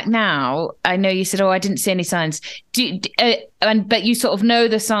look back now, I know you said, "Oh, I didn't see any signs," but you sort of know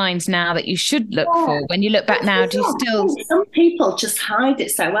the signs now that you should look for. When you look back now, do you still? Some people just hide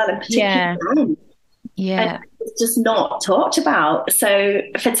it so well, and particularly men. Yeah. And it's just not talked about. So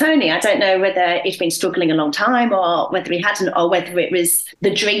for Tony, I don't know whether he'd been struggling a long time or whether he hadn't, or whether it was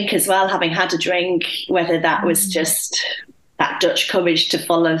the drink as well, having had a drink, whether that was just that Dutch courage to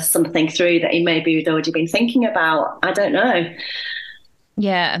follow something through that he maybe had already been thinking about. I don't know.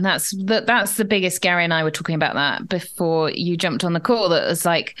 Yeah, and that's the biggest. Gary and I were talking about that before you jumped on the call. That was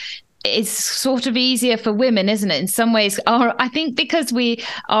like, it's sort of easier for women, isn't it? In some ways, I think because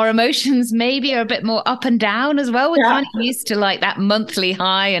our emotions maybe are a bit more up and down as well. We're kind of used to like that monthly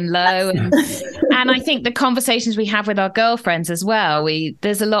high and low, and I think the conversations we have with our girlfriends as well.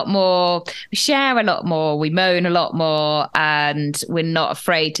 There's a lot more. We share a lot more. We moan a lot more, and we're not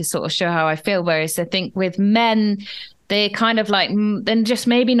afraid to sort of show how I feel. Whereas I think with men, they're kind of like, then just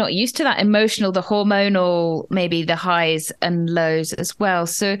maybe not used to that emotional, the hormonal, maybe the highs and lows as well.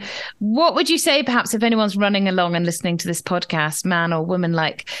 So what would you say, perhaps, if anyone's running along and listening to this podcast, man or woman,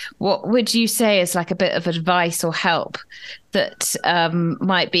 like, what would you say is like a bit of advice or help that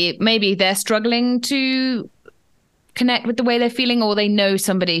might be, maybe they're struggling to connect with the way they're feeling, or they know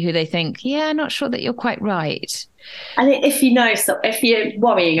somebody who they think, I'm not sure that you're quite right? I think if you're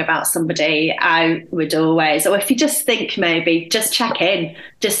worrying about somebody, I would always, or if you just think maybe, just check in,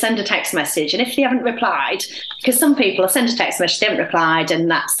 just send a text message. And if they haven't replied, because some people send a text message, they haven't replied,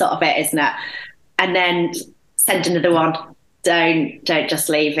 and that's sort of it, isn't it? And then send another one. Don't just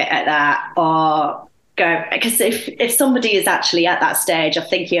leave it at that, or go, because if somebody is actually at that stage of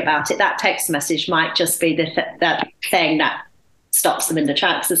thinking about it, that text message might just be that thing that stops them in the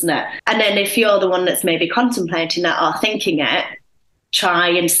tracks, isn't it? And then if you're the one that's maybe contemplating that or thinking it, try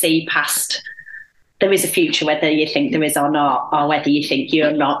and see past. There is a future, whether you think there is or not, or whether you think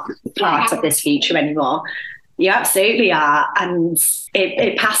you're not part of this future anymore. You absolutely are, and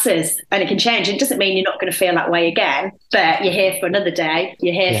it passes and it can change. It doesn't mean you're not going to feel that way again, but you're here for another day,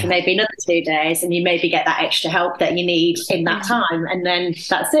 you're here for maybe another 2 days, and you maybe get that extra help that you need in that time, and then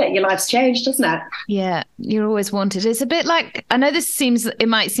that's it. Your life's changed, doesn't it? Yeah, you're always wanted. It's a bit like, I know it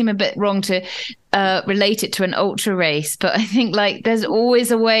might seem a bit wrong to relate it to an ultra race, but I think like there's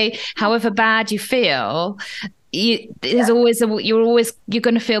always a way, however bad you feel, you're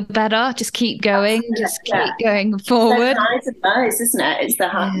going to feel better. Just keep going. Just keep going forward. It's the highs, isn't it? It's the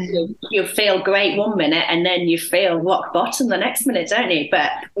high. You feel great one minute, and then you feel rock bottom the next minute, don't you? But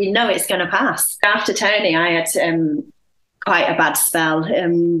you know it's going to pass. After Tony, I had quite a bad spell.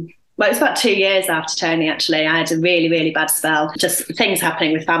 Well, it was about 2 years after Tony, actually. I had a really, really bad spell. Just things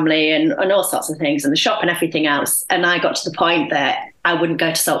happening with family and all sorts of things, and the shop and everything else. And I got to the point that I wouldn't go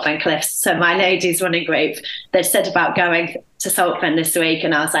to Saltburn Cliffs. So my ladies running group, they said about going to Saltburn this week,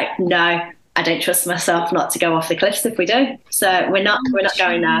 and I was like, no, I don't trust myself not to go off the cliffs if we do. So we're not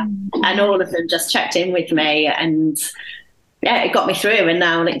going there. And all of them just checked in with me, and it got me through. And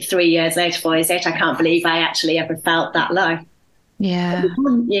now, like 3 years later, 4 years later, I can't believe I actually ever felt that low. Yeah,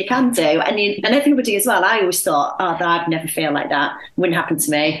 you can do, and everybody as well. I always thought, I'd never feel like that. It wouldn't happen to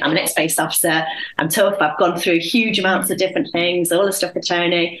me. I'm an ex-police officer. I'm tough. I've gone through huge amounts of different things. All the stuff with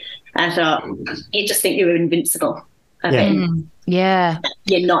Tony. I thought, you just think you're invincible. Yeah,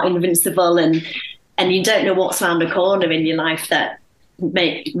 you're not invincible, and you don't know what's around the corner in your life that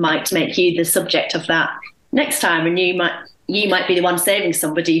might make you the subject of that next time, and you might be the one saving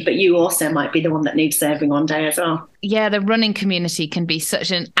somebody, but you also might be the one that needs saving one day as well. Yeah, the running community can be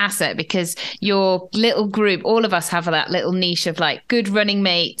such an asset, because your little group, all of us have that little niche of like good running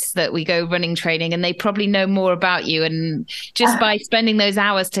mates that we go running training, and they probably know more about you, and just by spending those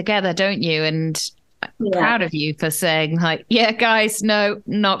hours together, don't you? And proud of you for saying like, yeah, guys, no,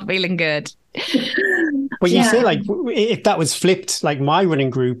 not feeling good. Well, you say like, if that was flipped, like my running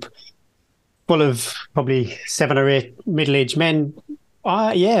group full of probably 7 or 8 middle-aged men,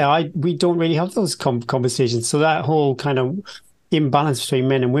 we don't really have those conversations. So that whole kind of imbalance between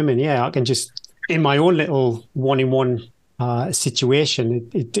men and women, I can just, in my own little one-in-one situation,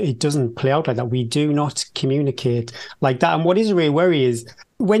 it doesn't play out like that. We do not communicate like that. And what is a real worry is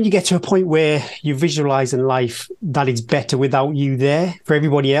when you get to a point where you visualize in life that it's better without you there for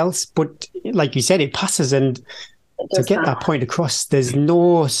everybody else. But like you said, it passes. And to get that point across, there's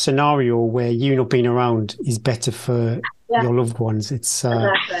no scenario where you not being around is better for your loved ones. It's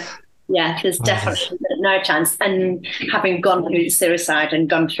there's definitely no chance. And having gone through suicide and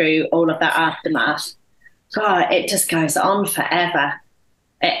gone through all of that aftermath, God, it just goes on forever.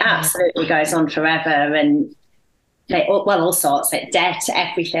 It absolutely goes on forever. And all sorts, like debt,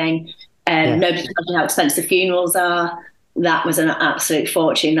 everything. Nobody tells you how expensive funerals are. That was an absolute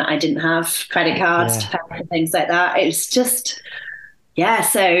fortune that I didn't have. Credit cards to pay for things like that. It's just,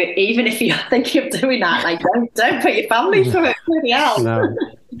 so even if you're thinking of doing that, like don't put your family through it. Really else. No.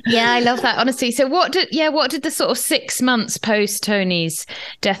 Yeah, I love that, honestly. So what did the sort of 6 months post Tony's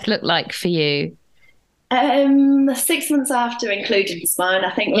death look like for you? 6 months after included the spine,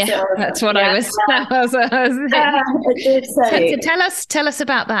 I think. That's what I was. So tell us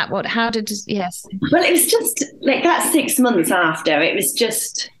about that. Well, it was just like that 6 months after. It was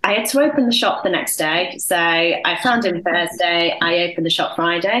just I had to open the shop the next day. So I found him Thursday. I opened the shop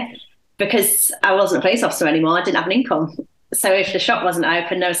Friday because I wasn't a police officer anymore. I didn't have an income. So if the shop wasn't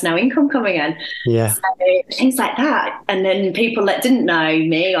open, there was no income coming in. Yeah. So things like that. And then people that didn't know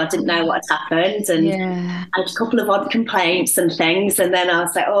me or didn't know what had happened. And I had a couple of odd complaints and things. And then I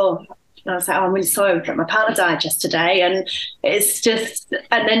was like, I'm really sorry that my partner died yesterday. And it's just,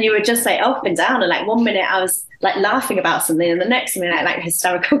 and then you were just like up and down. And like 1 minute I was like laughing about something and the next minute like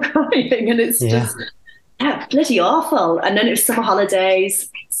hysterical crying. And it's just bloody awful. And then it was summer holidays.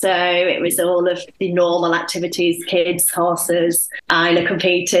 So it was all of the normal activities, kids, horses, Isla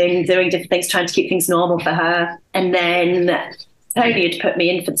competing, doing different things, trying to keep things normal for her. And then Tony had put me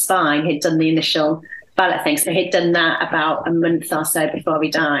in for the spine. He'd done the initial ballot thing. So he'd done that about a month or so before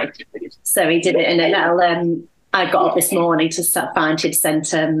he died. So he did it in a little, I got up this morning to find he'd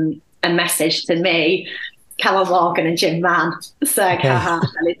sent a message to me, Callum Morgan and Jim Mann saying, I've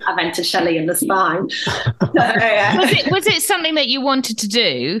entered Shelli in the spine. Was it something that you wanted to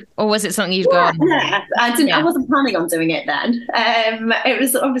do, or was it something you'd gone? Yeah, I wasn't planning on doing it then. It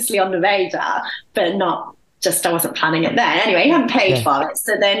was obviously on the radar, but not just, I wasn't planning it then. Anyway, he hadn't paid for it.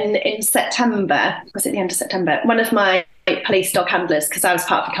 So then in September, was it the end of September? One of my police dog handlers, because I was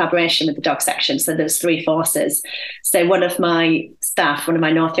part of a collaboration with the dog section, so there was 3 forces. So one of my staff, one of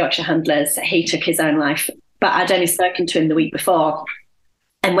my North Yorkshire handlers, he took his own life. But I'd only spoken to him the week before.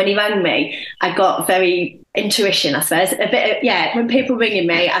 And when he rang me, I got very intuition, I suppose. A bit when people ringing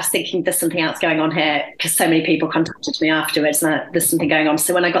me, I was thinking there's something else going on here because so many people contacted me afterwards and there's something going on.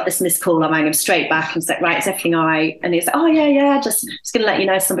 So when I got this missed call, I rang him straight back and said, right, is everything all right? And he was like, just going to let you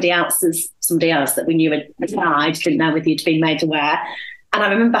know somebody else that we knew had died, didn't know whether you'd been made aware. And I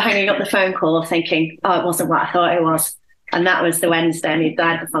remember hanging up the phone call thinking, it wasn't what I thought it was. And that was the Wednesday, and he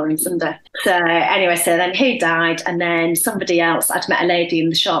died the following Sunday. So anyway, so then he died, and then somebody else, I'd met a lady in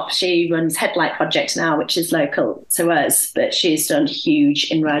the shop. She runs Headlight Project now, which is local to us, but she's done huge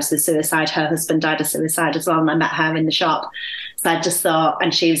inroads with suicide. Her husband died of suicide as well, and I met her in the shop. So I just thought,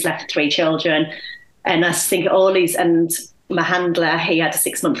 and she was left with 3 children. And I was thinking all these, and my handler, he had a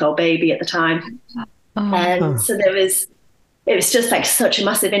 6-month-old baby at the time. So it was just like such a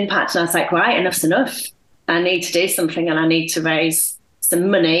massive impact. And I was like, right, enough's enough. I need to do something and I need to raise some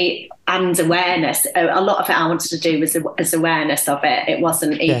money and awareness. A lot of it I wanted to do was awareness of it. It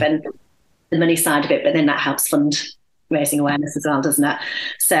wasn't even the money side of it, but then that helps fund raising awareness as well, doesn't it?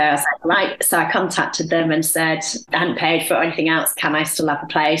 So I was like, right. So I contacted them and said, I hadn't paid for anything else. Can I still have a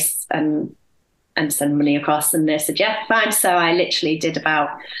place and send money across? And they said, yeah, fine. So I literally did about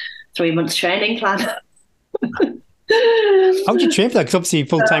 3 months training plan. How would you train for that? Because obviously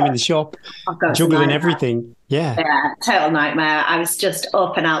full time in the shop, juggling everything. Yeah, total nightmare. I was just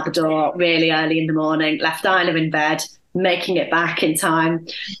up and out the door really early in the morning, left Isla in bed, making it back in time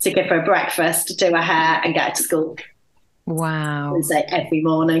to give her breakfast, do her hair and get her to school. Wow. It was like every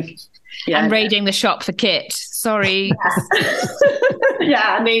morning. Yeah, and raiding the shop for kit. Sorry.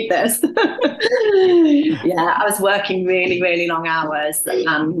 Yeah, I need this. I was working really, really long hours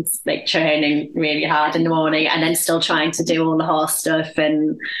and like training really hard in the morning and then still trying to do all the horse stuff.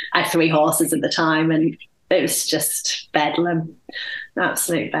 And I had 3 horses at the time and it was just bedlam,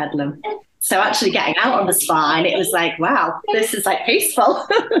 absolute bedlam. So actually getting out on the spine, it was like, wow, this is like peaceful.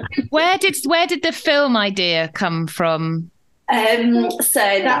 Where did the film idea come from? So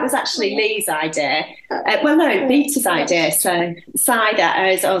that was actually Lee's idea. Well, no, Vita's idea. So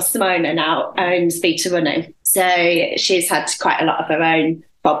Simona now owns Vita Running. So she's had quite a lot of her own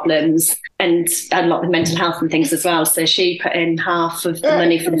problems and a lot with mental health and things as well. So she put in half of the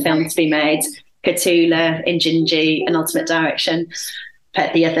money for the film to be made, Katula, Injinji and Ultimate Direction,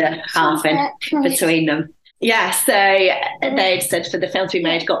 put the other half in between them. Yeah, so they'd said for the film to be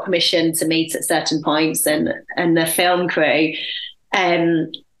made, got permission to meet at certain points, and the film crew,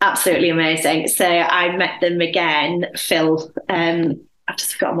 absolutely amazing. So I met them again, Phil. I've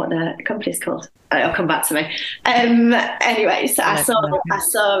just forgotten what the company's called. It'll come back to me. Anyway, so I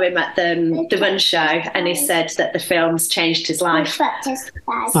saw him at the Run show, and he said that the film's changed his life.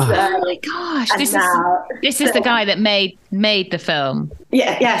 Oh my gosh! This is the guy that made the film.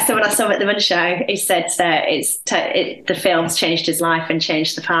 Yeah. So when I saw him at the Run show, he said that the film's changed his life and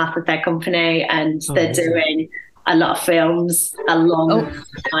changed the path of their company, and they're doing a lot of films along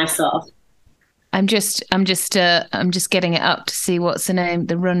my sort of. I'm just getting it up to see what's the name,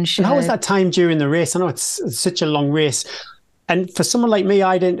 the Run show. And how was that time during the race? I know it's such a long race, and for someone like me,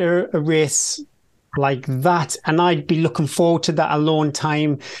 I'd enter a race like that, and I'd be looking forward to that alone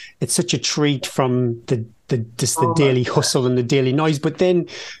time. It's such a treat from the daily hustle and the daily noise, but then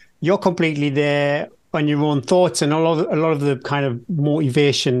you're completely there on your own thoughts, and a lot of the kind of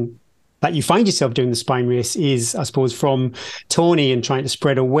motivation that you find yourself doing the spine race is, I suppose, from Tony and trying to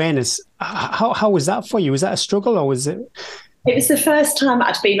spread awareness. How was that for you? Was that a struggle, or was it? It was the first time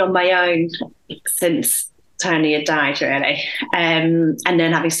I'd been on my own since Tony had died, really. And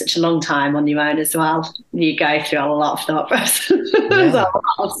then having such a long time on your own as well, you go through a lot of thought process. There's a lot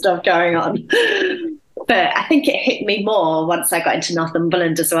of stuff going on. But I think it hit me more once I got into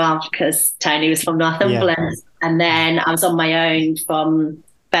Northumberland as well, because Tony was from Northumberland. Yeah. And then I was on my own from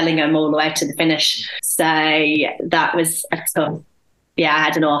Bellingham all the way to the finish. So that was a tough. Yeah, I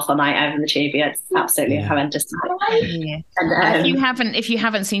had an awful night over in the tube. It's absolutely horrendous. Yeah. And, if you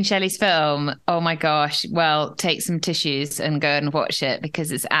haven't seen Shelli's film, oh my gosh, well, take some tissues and go and watch it,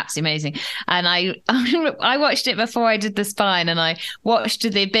 because it's absolutely amazing. And I watched it before I did the spine, and I watched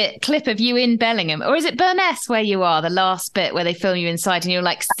the clip of you in Bellingham, or is it Burness where you are, the last bit where they film you inside and you're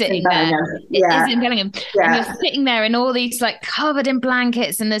like sitting there. Yeah. It is in Bellingham. Yeah. And you're sitting there in all these like covered in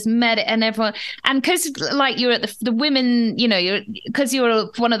blankets, and there's and everyone, and because like you're at the women, you know, because you're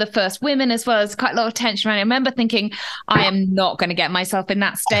one of the first women as well, as quite a lot of tension around it. I remember thinking, I am not going to get myself in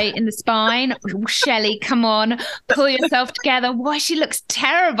that state in the spine. Shelli, come on, pull yourself together. Why, she looks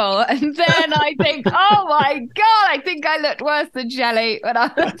terrible. And then I think, oh my God, I think I looked worse than Shelli when I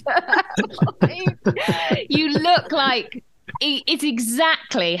was You look like it's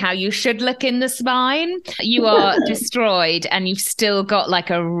exactly how you should look in the spine. You are destroyed, and you've still got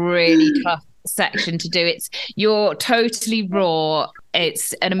like a really tough section to do. You're totally raw.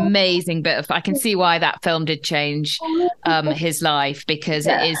 It's an amazing bit of, I can see why that film did change his life, because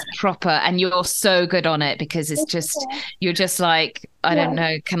it is proper, and you're so good on it, because it's just, you're just like, I don't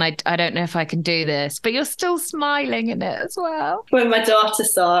know, I don't know if I can do this, but you're still smiling in it as well. When my daughter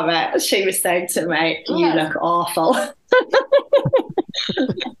saw it, she was saying to me, you look awful.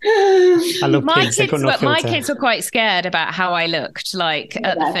 I love my kids were quite scared about how I looked like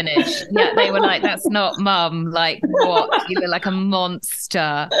at the finish. Yeah, they were like, that's not mum, like what, you look like a monster.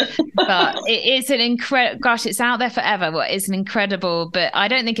 But it is an incredible, gosh, it's out there forever. What is an incredible, but I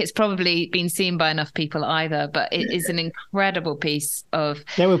don't think it's probably been seen by enough people either, but it is an incredible piece of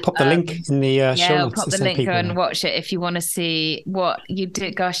we'll pop the link in the show notes. We'll pop the link and watch it if you want to see what you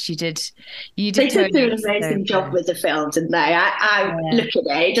did. Gosh, you did they did do an amazing job with the film, didn't they? I look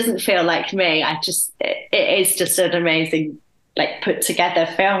at it doesn't feel like me. It is just an amazing, like, put together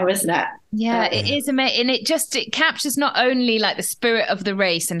film, isn't it? Yeah, it is amazing. And it captures not only like the spirit of the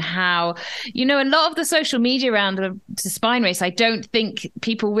race and how, you know, a lot of the social media around the spine race, I don't think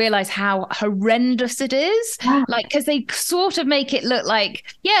people realize how horrendous it is. Yeah. Like, because they sort of make it look like,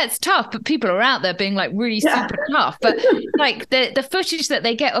 yeah, it's tough, but people are out there being like really super tough. But like the footage that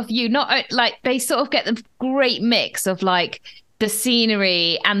they get of you, not like, they sort of get the great mix of like the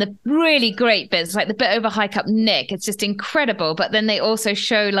scenery and the really great bits, like the bit over Hike Up Nick. It's just incredible. But then they also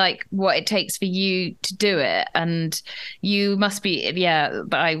show like what it takes for you to do it. And you must be,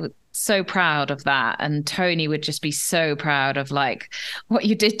 but I was so proud of that. And Tony would just be so proud of like what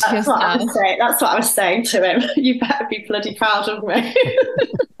you did to yourself. That's what I was saying to him. You better be bloody proud of me.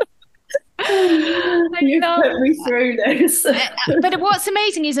 You put me through this. But what's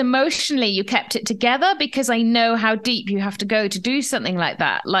amazing is emotionally you kept it together, because I know how deep you have to go to do something like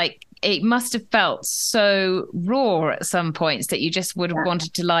that. Like, it must have felt so raw at some points that you just would have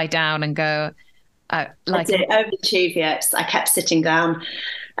wanted to lie down and go. Like I did, over the Cheviot, I kept sitting down,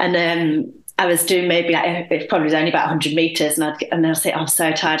 and I was doing maybe it probably was only about 100 meters, and I'd say, I'm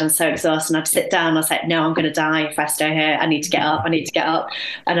so tired, I'm so exhausted, and I'd sit down, and I was like, no, I'm going to die if I stay here. I need to get up,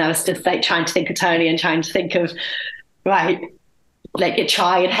 and I was just like trying to think of Tony and trying to think of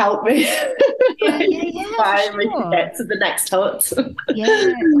try and help me. Try and get to the next hut. Oh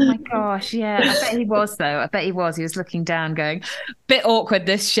my gosh, yeah. I bet he was though. I bet he was. He was looking down, going, "Bit awkward,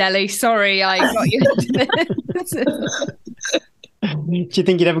 this, Shelley. Sorry, I got you into this." Do you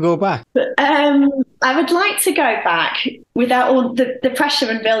think you'd ever go back? I would like to go back without all the pressure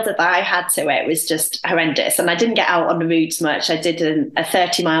and build that I had to it was just horrendous. And I didn't get out on the roads much. I did a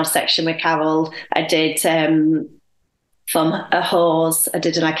 30-mile section with Carol. I did from a horse. I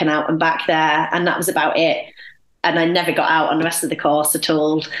did like an out and back there, and that was about it. And I never got out on the rest of the course at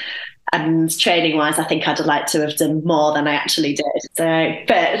all. And training wise, I think I'd like to have done more than I actually did. So,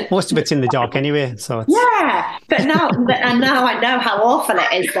 but most of it's in the dark anyway. So but now I know how awful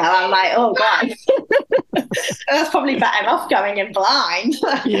it is. Though I'm like, oh god, that's probably better off going in blind.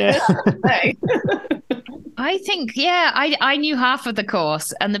 Yeah. I think, I knew half of the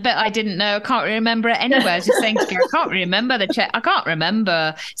course, and the bit I didn't know, I can't remember it anyway. I was just saying to you, I can't remember I can't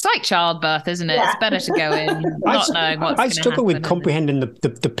remember. It's like childbirth, isn't it? Yeah. It's better to go in not knowing what's going to happen. I struggle with comprehending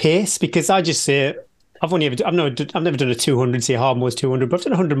the pace, because I just say, I've never done a 200, say Hardmoors 200, but I've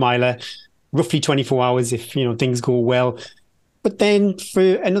done a 100 miler, roughly 24 hours if, things go well. But then for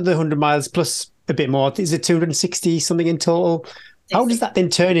another 100 miles plus a bit more, is it 260 something in total? How does that then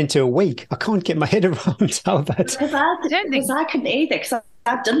turn into a week? I can't get my head around how that... Because I couldn't either, because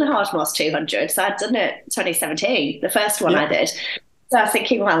I'd done the Hardmoors 200, so I'd done it 2017, the first one I did. So I was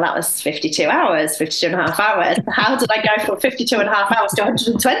thinking, well, that was 52 hours, 52 and a half hours. How did I go from 52 and a half hours to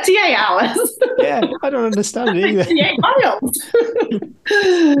 128 hours? Yeah, I don't understand it either. 58 miles.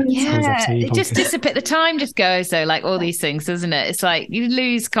 It just dissipates. The time just goes, though, like all these things, doesn't it? It's like you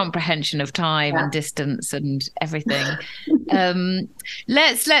lose comprehension of time and distance and everything.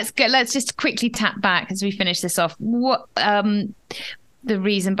 Let's just quickly tap back as we finish this off. What the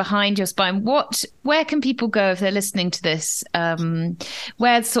reason behind your spine? Where can people go if they're listening to this?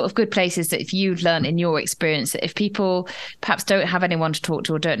 Where's sort of good places that if you've learned in your experience that if people perhaps don't have anyone to talk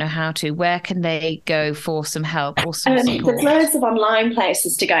to or don't know how to, where can they go for some help or some support? There's loads of online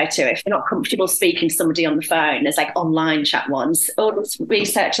places to go to if you're not comfortable speaking to somebody on the phone. There's like online chat ones. All the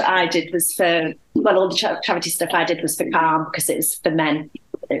research that I did was for, all the charity stuff I did was for Calm, because it was for men.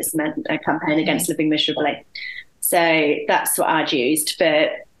 It was a campaign against living miserably. So that's what I'd used. But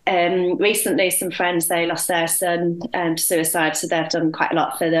recently some friends, they lost their son to suicide, so they've done quite a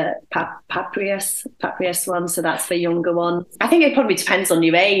lot for the Paprius one, so that's for younger ones. I think it probably depends on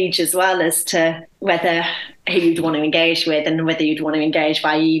your age as well as to whether who you'd want to engage with and whether you'd want to engage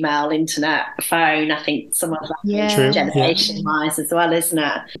by email, internet, phone. I think some of that generation-wise as well, isn't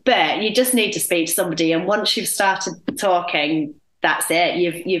it? But you just need to speak to somebody, and once you've started talking, that's it.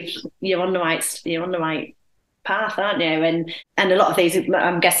 You're on the right path, aren't you? And a lot of these,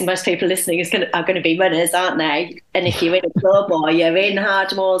 I'm guessing most people listening are going to be runners, aren't they? And if you're in a club or you're in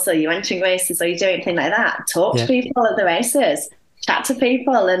Hardmoors or you're entering races or you're doing anything like that, talk to people at the races, chat to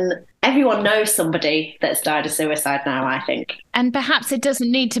people, and everyone knows somebody that's died of suicide now, I think. And perhaps it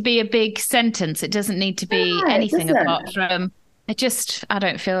doesn't need to be a big sentence. It doesn't need to be anything apart from I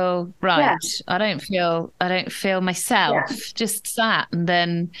don't feel right. I don't feel myself. Just that. And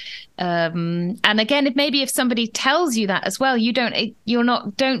then and again, maybe if somebody tells you that as well,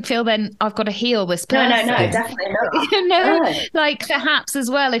 don't feel then I've got to heal this person. No, definitely not. Like perhaps as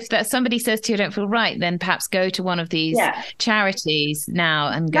well, if that somebody says to you, I don't feel right, then perhaps go to one of these charities now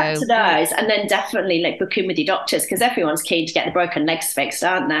and go to those, and then definitely like book in with your doctors, because everyone's keen to get the broken legs fixed,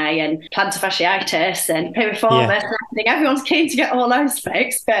 aren't they? And plantar fasciitis and piriformis and everything. Everyone's keen to get all those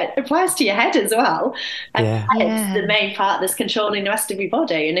fixed, but it applies to your head as well. And it's the main part that's controlling the rest of your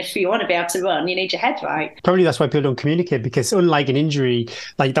body. And if you want to be able to run, you need your head right. Probably that's why people don't communicate, because unlike an injury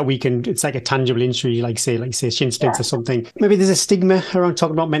like that, it's like a tangible injury, like say shin splints or something. Maybe there's a stigma around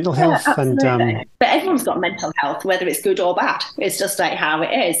talking about mental health. Absolutely. But everyone's got mental health, whether it's good or bad. It's just like how it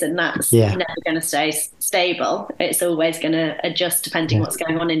is, and that's never going to stay stable. It's always going to adjust depending what's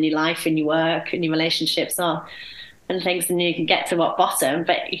going on in your life, in your work, in your relationships, and things, and you can get to rock bottom,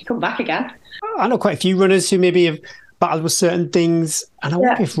 but you come back again. I know quite a few runners who maybe have battled with certain things, and I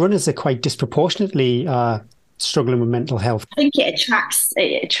wonder if runners are quite disproportionately struggling with mental health. I think it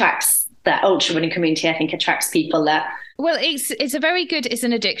attracts that ultra running community. I think attracts people that Well, it's a very good, it's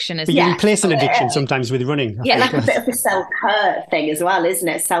an addiction, isn't But you it? replace an addiction sometimes with running. Yeah, like a bit of a self-hurt thing as well, isn't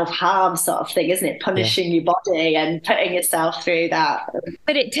it? Self-harm sort of thing, isn't it? Punishing your body and putting yourself through that.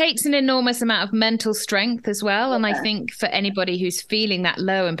 But it takes an enormous amount of mental strength as well. And I think for anybody who's feeling that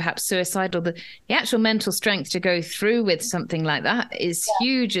low and perhaps suicidal, the actual mental strength to go through with something like that is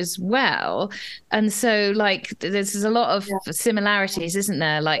huge as well. And so like there's a lot of similarities, isn't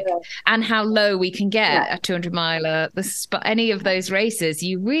there? Like, and how low we can get a 200 miler, but any of those races,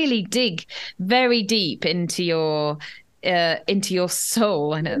 you really dig very deep into your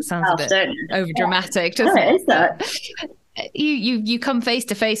soul. I know it sounds a bit over dramatic, doesn't it? You come face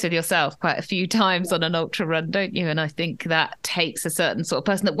to face with yourself quite a few times on an ultra run, don't you? And I think that takes a certain sort of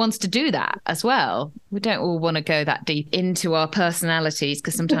person that wants to do that as well. We don't all want to go that deep into our personalities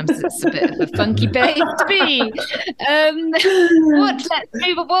because sometimes it's a bit of a funky place to be. Let's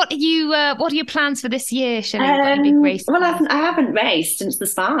move on. What are your plans for this year, Shelli? You've got any big races? Well, I haven't raced since the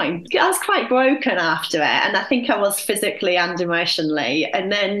spine. I was quite broken after it, and I think I was physically and emotionally.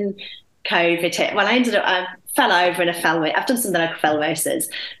 And then COVID hit. Well, I fell over in a fell race. I've done some local fell races.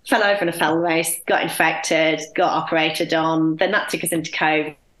 Fell over in a fell race, got infected, got operated on. Then that took us into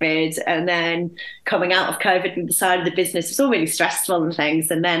COVID. And then coming out of COVID and the side of the business was all really stressful and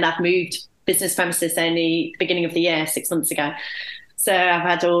things. And then I've moved business premises only beginning of the year, 6 months ago. So I've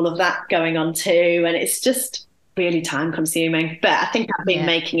had all of that going on too. And it's just really time consuming, but I think I've been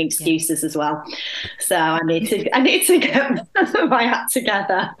making excuses as well. So I need to get my act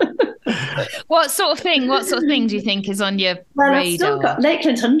together. What sort of thing do you think is on your radar? I've still got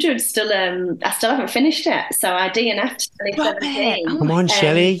Lakeland 100 still. I still haven't finished it, so I DNF'd 2017. Come on,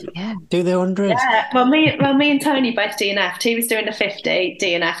 Shelli, do the 100. Yeah, well, me and Tony both DNF'd. He was doing the 50,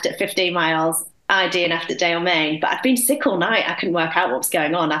 DNF'd at 15 miles. I DNF'd at Dale Main, but I'd been sick all night. I couldn't work out what was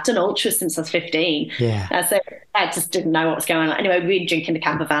going on. I've done ultras since I was 15. Yeah. So I just didn't know what was going on. Anyway, we'd been drinking the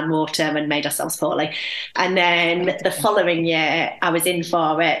camper van water and made ourselves poorly. And then the following year, I was in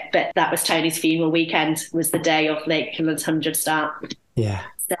for it, but that was Tony's funeral weekend, was the day of Lakeland's 100 start. Yeah.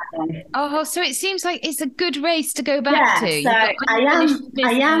 So it seems like it's a good race to go back to. So I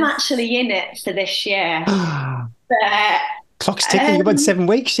am actually in it for this year. But clock's ticking. You've got 7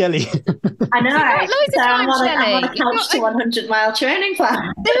 weeks, Shelli. I know. So I'm on a couch to 100-mile training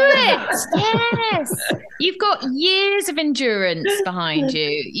plan. Do it. Yes. You've got years of endurance behind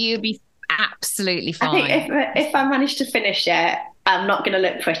you. You'll be absolutely fine. I think if I manage to finish it, I'm not going to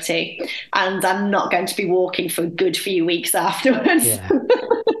look pretty, and I'm not going to be walking for a good few weeks afterwards. Yeah.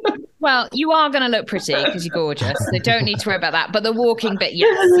 Well, you are going to look pretty because you're gorgeous, so don't need to worry about that. But the walking bit,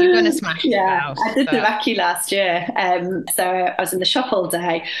 yes, you're going to smash it out. I did the recce last year, so I was in the shop all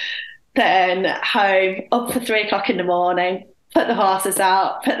day, then home, up for 3 o'clock in the morning, put the horses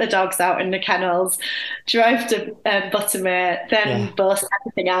out, put the dogs out in the kennels, drove to Buttermere, then bust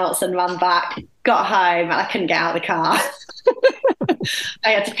everything else and ran back. Got home and I couldn't get out of the car. I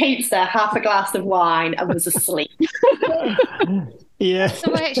had a pizza, half a glass of wine, and was asleep. Yeah. That's the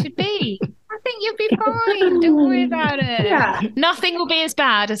way it should be. I think you'll be fine. Don't worry about it. Yeah. Nothing will be as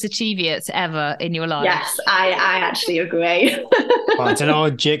bad as a Cheviot's ever in your life. Yes, I actually agree. Well, I don't know.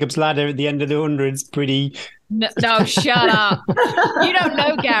 Jacob's ladder at the end of the 100's pretty. No, shut up. You don't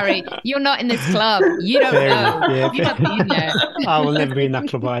know, Gary. You're not in this club. You don't know. Yeah, You're not in there. I will never be in that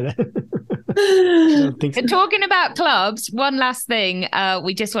club either. So. Talking about clubs, one last thing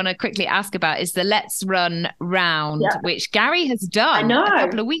we just want to quickly ask about is the Let's Run round, which Gary has done a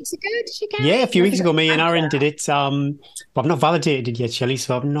couple of weeks ago. Did you, Gary? Yeah, a few weeks ago, me and Aaron did it. But I've not validated it yet, Shelli,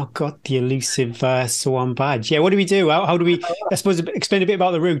 so I've not got the elusive SWAN badge. Yeah, what do we do? How do we, I suppose, explain a bit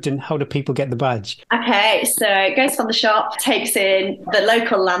about the route and how do people get the badge? Okay, so it goes from the shop, takes in the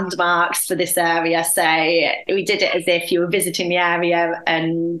local landmarks for this area. So we did it as if you were visiting the area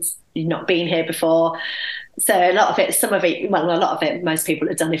and you've not been here before. So a lot of it, most people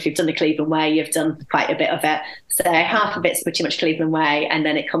have done. If you've done the Cleveland Way, you've done quite a bit of it. So half of it's pretty much Cleveland Way, and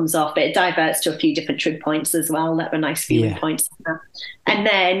then it comes off. It diverts to a few different trig points as well. That were nice viewing points. And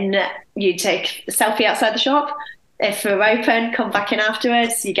then you take a selfie outside the shop. If we're open, come back in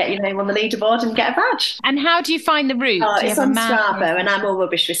afterwards. You get your name on the leaderboard and get a badge. And how do you find the route? It's on Strava, and I'm all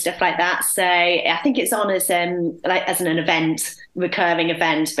rubbish with stuff like that. So I think it's on as an event, recurring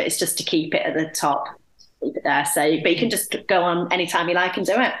event, but it's just to keep it at the top. Keep it there. So, but you can just go on anytime you like and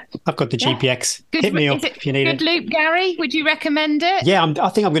do it. I've got the GPX. Hit me up if you need it. Good loop, Gary. Would you recommend it? Yeah, I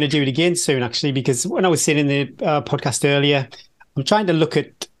think I'm going to do it again soon, actually, because when I was saying in the podcast earlier, I'm trying to look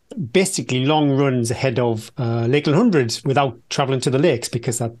at basically long runs ahead of Lakeland Hundreds without travelling to the lakes,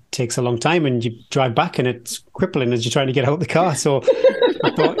 because that takes a long time and you drive back and it's crippling as you're trying to get out of the car. So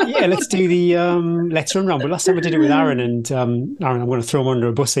I thought, yeah, let's do the Let's Run round. But last time I did it with Aaron, and Aaron, I'm going to throw him under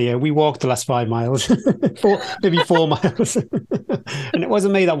a bus here. We walked the last 5 miles, maybe 4 miles. And it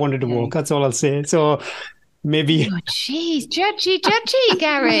wasn't me that wanted to walk. That's all I'll say. So maybe. Oh, jeez, judgy,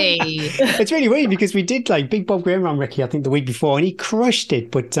 Gary. It's really weird because we did like Big Bob Graham around Ricky, I think the week before, and he crushed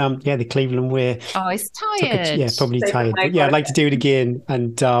it. But yeah, the Cleveland way. Oh, he's tired. Yeah, probably tired. But yeah, I'd like to do it again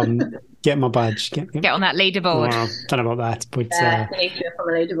and get my badge. Get on that leaderboard. Well, don't know about that, but thank you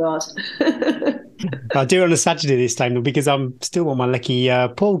for the leaderboard. I'll do it on a Saturday this time though, because I'm still on my lucky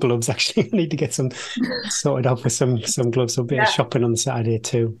pole gloves. Actually, I need to get some sorted out with some gloves. So a bit of shopping on the Saturday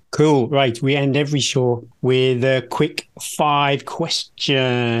too. Cool. Right, we end every show with a quick 5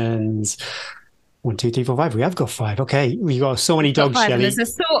 questions. 1, 2, 3, 4, 5. We have got 5. Okay, we got so many dogs, Shelli. There's a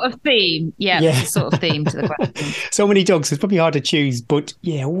sort of theme. Yeah, there's a sort of theme to the question. So many dogs. It's probably hard to choose. But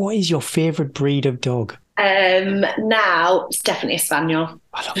yeah, what is your favourite breed of dog? Now it's definitely a spaniel.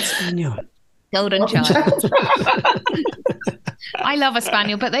 I love a spaniel. Golden child. I love a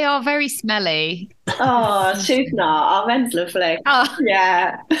spaniel, but they are very smelly. Oh, she's not. Our Ren's lovely. Oh,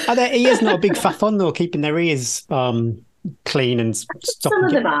 yeah. Are their ears not a big faff on though? Keeping their ears clean and stuff. Some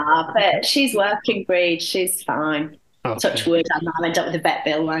of them are, but she's working breed. She's fine. Okay. Touch wood, and I'll end up with a vet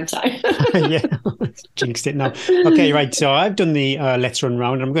bill, won't I? Yeah, jinxed it now. Okay, right. So I've done the Let's Run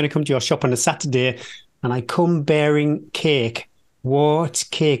round. I'm going to come to your shop on a Saturday, and I come bearing cake. What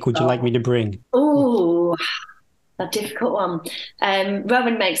cake would you like me to bring? Oh, a difficult one.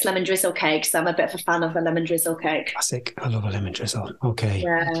 Rowan makes lemon drizzle cake, so I'm a bit of a fan of a lemon drizzle cake. Classic. I love a lemon drizzle. Okay.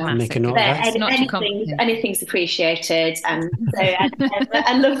 Yeah. I'll make a note of that. Anything's appreciated. And so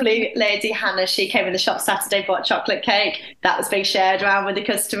a lovely lady, Hannah, she came in the shop Saturday, bought chocolate cake. That was being shared around with the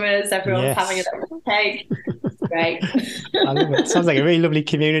customers. Everyone's having a little cake. Great. I love it. Sounds like a really lovely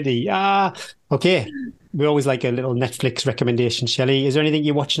community. Okay. We always like a little Netflix recommendation, Shelli. Is there anything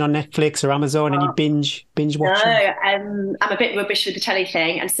you're watching on Netflix or Amazon? Any binge watching? No, I'm a bit rubbish with the telly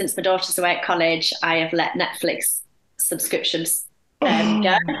thing. And since my daughter's away at college, I have let Netflix subscriptions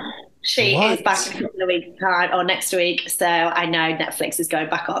go. She is back in a couple of weeks' time or next week. So I know Netflix is going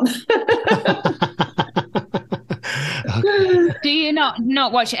back on. Okay. Do you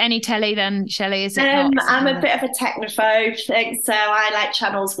not watch any telly then, Shelli? Is it I'm a bit of a technophobe thing, so I like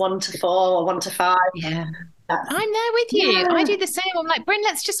channels 1 to 4 or 1 to 5. Yeah. I'm there with you. Yeah. I do the same. I'm like, Bryn,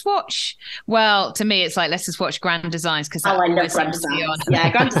 let's just watch. Well, to me, it's like, let's just watch Grand Designs because I love Grand Designs. Yeah,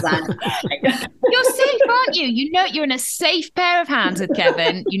 Grand Designs. You're safe, aren't you? You know, you're in a safe pair of hands with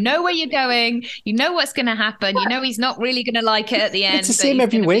Kevin. You know where you're going. You know what's going to happen. You know he's not really going to like it at the end. It's the same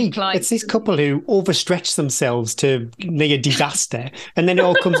every week. It's this couple who overstretch themselves to make a disaster, and then it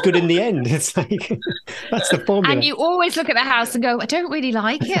all comes good in the end. It's like that's the formula. And you always look at the house and go, I don't really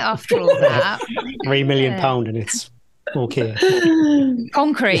like it after all that. £3 million. And it's okay.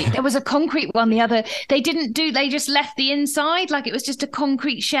 Concrete. There was a concrete one they just left the inside like it was just a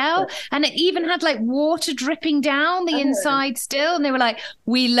concrete shell, and it even had like water dripping down the inside still, and they were like,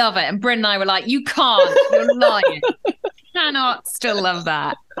 we love it. And Bryn and I were like, you can't, you're lying. Cannot still love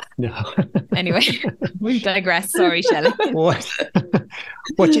that. No. Anyway, we digress. Sorry, Shelli.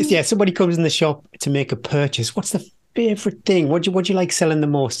 Somebody comes in the shop to make a purchase. What's the favourite thing? What do you like selling the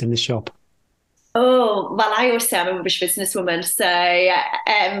most in the shop? Oh, well, I always say I'm a rubbish businesswoman.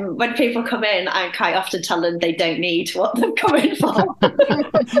 So when people come in, I quite often tell them they don't need what they're coming for.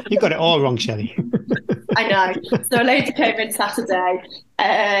 You got it all wrong, Shelli. I know. So a lady came in Saturday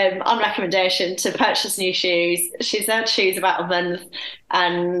on recommendation to purchase new shoes. She's had shoes about a month.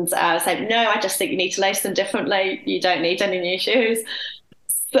 And I was like, no, I just think you need to lace them differently. You don't need any new shoes.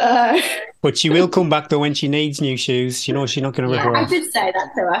 But she will come back though when she needs new shoes. You know, she's not going to rip her off. I did say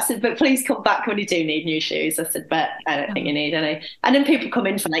that to her. I said, but please come back when you do need new shoes. I said, but I don't think you need any. And then people come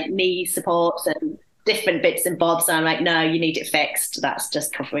in for like knee supports and different bits and bobs. And I'm like, no, you need it fixed. That's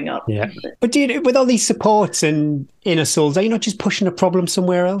just covering up. Yeah. But with all these supports and inner soles, are you not just pushing a problem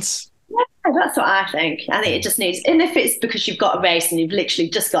somewhere else? Yeah, that's what I think. I think it just needs, and if it's because you've got a race and you've literally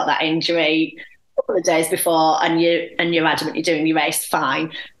just got that injury a couple of days before and you're adamant you're doing your race,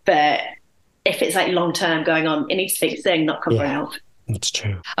 fine. But if it's like long term going on, it needs fixing, not covering up. That's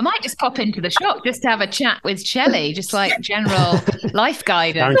true. I might just pop into the shop just to have a chat with Shelli, just like general life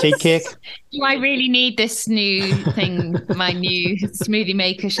guidance. Guaranteed cake. Do I really need this new thing, my new smoothie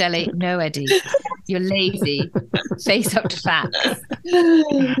maker, Shelli? No, Eddie. You're lazy. Face up to facts.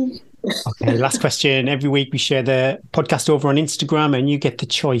 Okay, last question. Every week we share the podcast over on Instagram and you get the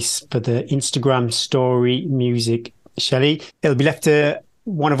choice for the Instagram story music. Shelli, it'll be left to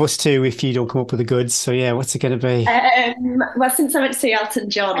one of us two if you don't come up with the goods. So yeah, what's it going to be? Well, since I went to see Elton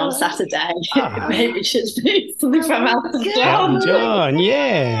John on Saturday, maybe it should be something from Elton John. Elton John,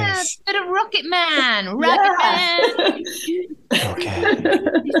 yes. Bit of Rocket Man. Man. Okay.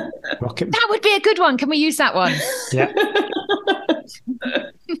 Rocket. That would be a good one. Can we use that one? Yeah.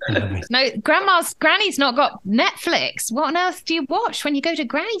 No, Granny's not got Netflix. What on earth do you watch when you go to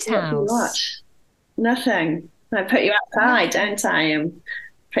Granny's house? What do you watch? Nothing. I put you outside, don't I?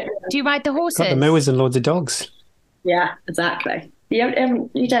 Do you ride the horses? Got the mowers and loads of dogs. Yeah, exactly.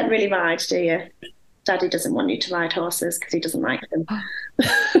 You don't really ride, do you? Daddy doesn't want you to ride horses because he doesn't like them.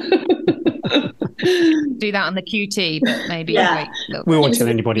 Do that on the QT, but maybe we won't tell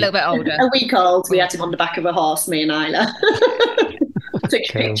anybody. A little bit older. A week old, we had him on the back of a horse, me and Isla. Took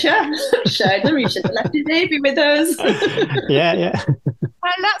a picture, showed them. He should have left his baby with us. Yeah.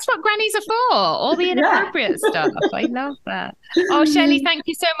 Well, that's what grannies are for, all the inappropriate stuff. I love that. Oh, Shelli, thank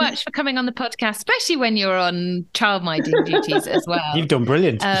you so much for coming on the podcast, especially when you're on childminding duties as well. You've done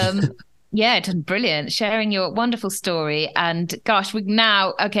brilliant. Yeah, done brilliant. Sharing your wonderful story. And gosh, we're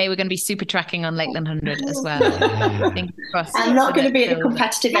going to be super tracking on Lakeland 100 as well. I'm not going to be at the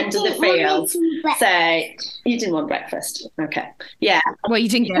competitive end of the field. So you didn't want breakfast. Okay. Yeah. Well, you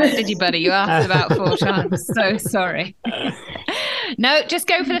didn't get it, did you, buddy? You asked about 4 times. So sorry. No, just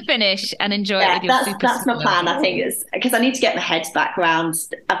go for the finish and enjoy it with your super. That's my plan, I think, is because I need to get my head back round.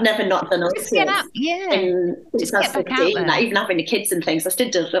 I've never not done ultras. Just get out, Just get back out there. Like, even having the kids and things, I still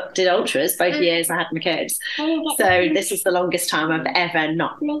did ultras both years I had my kids. So this is the longest time I've ever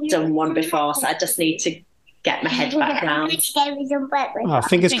not done one before. So I just need to get my head back round. Oh,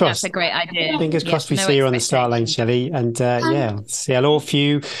 fingers crossed. That's a great idea. Fingers crossed we see you on the start line, Shelli. And say hello if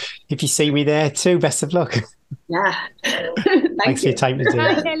you see me there too. Best of luck. Yeah. Thanks for your time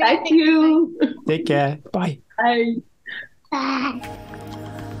today. Thank you. Take care. Bye. Bye. Bye.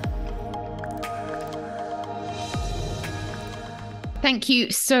 Thank you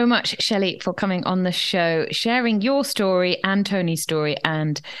so much, Shelli, for coming on the show, sharing your story and Tony's story.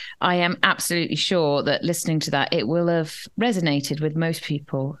 And I am absolutely sure that listening to that, it will have resonated with most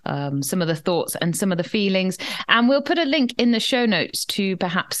people, some of the thoughts and some of the feelings. And we'll put a link in the show notes to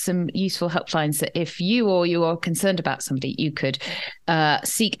perhaps some useful helplines that if you are concerned about somebody, you could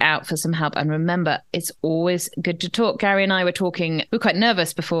seek out for some help. And remember, it's always good to talk. Gary and I were talking, we were quite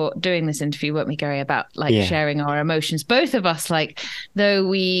nervous before doing this interview, weren't we, Gary, about sharing our emotions. Both of us, though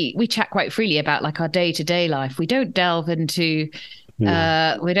we chat quite freely about our day-to-day life, we don't delve into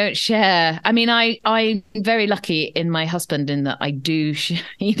we don't share. I mean, I'm very lucky in my husband in that I do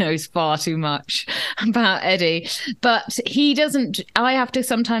he knows far too much about Eddie, but he doesn't. I have to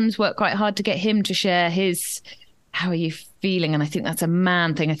sometimes work quite hard to get him to share his how are you feeling, and I think that's a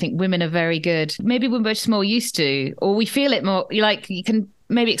man thing. I think women are very good, maybe we're much more used to, or we feel it more, you can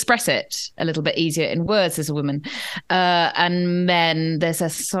maybe express it a little bit easier in words as a woman. And men, there's a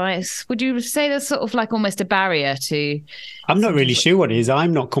size, would you say there's sort of almost a barrier to... I'm not really sure what it is.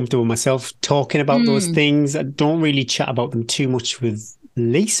 I'm not comfortable myself talking about those things. I don't really chat about them too much with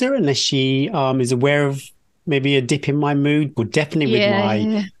Lisa unless she is aware of maybe a dip in my mood, but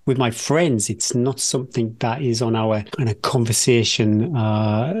definitely with my friends, it's not something that is on our kind of conversation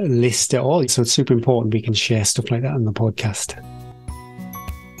list at all. So it's super important we can share stuff like that on the podcast.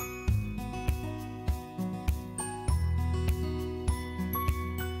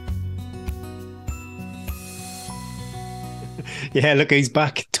 Yeah, look, he's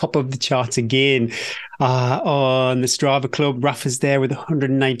back top of the charts again on the Strava Club. Rafa's there with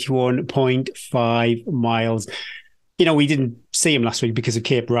 191.5 miles. We didn't see him last week because of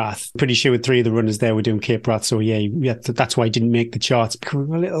Cape Wrath. Pretty sure 3 of the runners there were doing Cape Wrath. So, that's why he didn't make the charts. A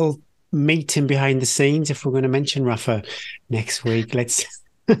little meeting behind the scenes, if we're going to mention Rafa next week.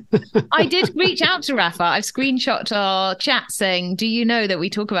 I did reach out to Rafa. I've screenshot our chat saying, do you know that we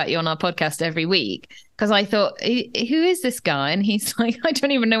talk about you on our podcast every week? Because I thought, who is this guy? And he's like, I don't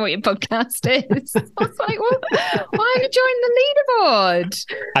even know what your podcast is. I was like, well, why have you joined the leaderboard?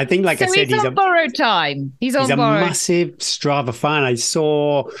 I think, I said, he's on borrowed time. He's a massive Strava fan. I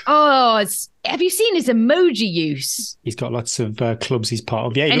saw... have you seen his emoji use? He's got lots of clubs he's part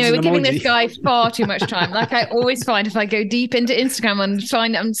of. Yeah, anyway, we're giving this guy far too much time. I always find if I go deep into Instagram and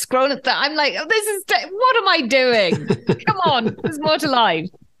I'm scrolling at that, I'm like, what am I doing? Come on, there's more to life.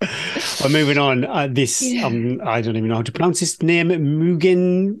 Well, moving on, I don't even know how to pronounce his name.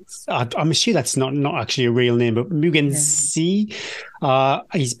 Mugen, I'm assuming that's not actually a real name, but Mugen Z.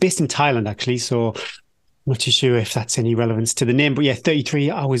 He's based in Thailand, actually. So not too sure if that's any relevance to the name, but yeah, 33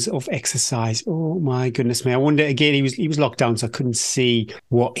 hours of exercise. Oh my goodness me. I wonder again, he was locked down, so I couldn't see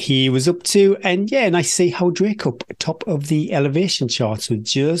what he was up to. And yeah, nice to see Howard Drake up top of the elevation chart. So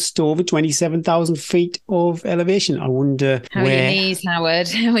just over 27,000 feet of elevation. I wonder How are your knees, Howard?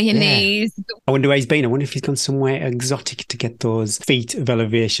 How are your knees? I wonder where he's been. I wonder if he's gone somewhere exotic to get those feet of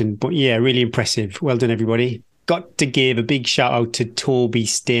elevation. But yeah, really impressive. Well done, everybody. Got to give a big shout out to Toby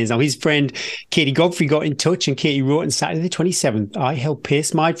Staines. Now, his friend Katie Godfrey got in touch, and Katie wrote on Saturday the 27th, I helped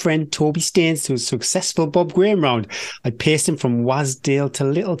pace my friend Toby Staines to a successful Bob Graham round. I paced him from Wasdale to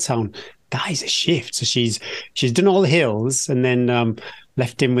Littletown. That is a shift. So she's done all the hills and then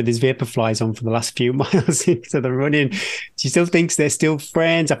left him with his Vaporflies on for the last few miles into the run-in. She still thinks they're still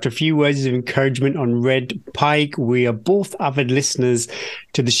friends. After a few words of encouragement on Red Pike, we are both avid listeners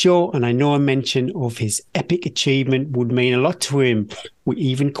to the show, and I know a mention of his epic achievement would mean a lot to him. We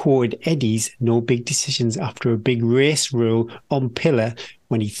even quoted Eddie's no big decisions after a big race rule on Pillar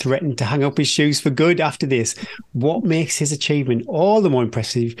when he threatened to hang up his shoes for good after this. What makes his achievement all the more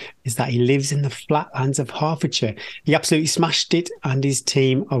impressive is that he lives in the flatlands of Hertfordshire. He absolutely smashed it, and his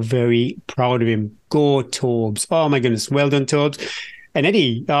team are very proud of him. Go, Torbs. Oh my goodness. Well done, Torbs. And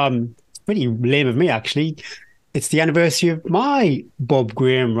Eddie, it's pretty lame of me, actually. It's the anniversary of my Bob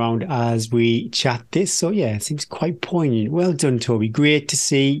Graham round as we chat this. So yeah, it seems quite poignant. Well done, Toby. Great to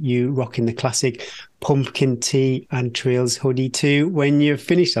see you rocking the classic pumpkin tea and trails hoodie too when you're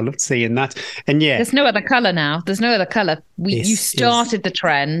finished. I loved seeing that. And yeah, there's no other color now. There's no other color. You started the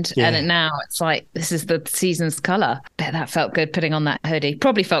trend, and now it's like this is the season's color. Bet that felt good putting on that hoodie.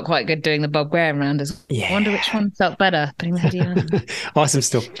 Probably felt quite good doing the Bob Graham round as well. I wonder which one felt better putting the hoodie on. Awesome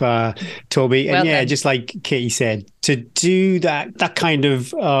stuff, Toby. And well, just like Katie said, to do that kind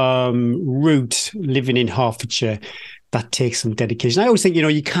of route living in Hertfordshire, that takes some dedication. I always think,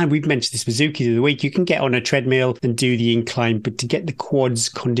 we've mentioned this with Zuki the other week, you can get on a treadmill and do the incline, but to get the quads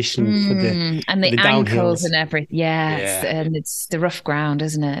conditioned for the and the ankles and everything. And it's the rough ground,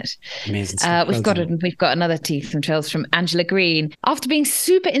 isn't it? Amazing stuff. We've got another tea from Trails from Angela Green. After being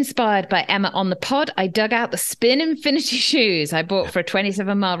super inspired by Emma on the pod, I dug out the Spin Infinity shoes I bought for a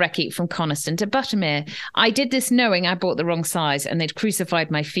 27-mile recce from Coniston to Buttermere. I did this knowing I bought the wrong size and they'd crucified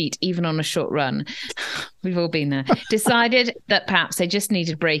my feet even on a short run. We've all been there. Decided that perhaps they just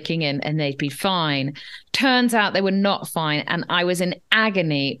needed breaking in and they'd be fine. Turns out they were not fine, and I was in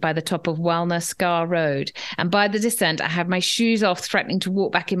agony by the top of Wellner Scar Road. And by the descent, I had my shoes off, threatening to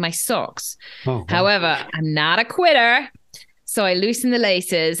walk back in my socks. However, I'm not a quitter. So I loosened the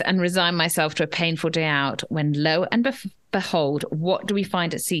laces and resigned myself to a painful day out when lo and behold, what do we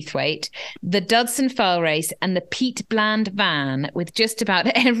find at Seathwaite? The Dudson Fell Race and the Pete Bland van with just about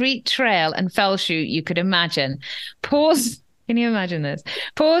every trail and fell shoe you could imagine. Can you imagine this?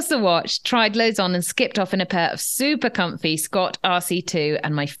 Paused the watch, tried loads on and skipped off in a pair of super comfy Scott RC2,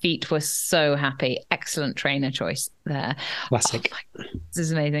 and my feet were so happy. Excellent trainer choice there. Classic. This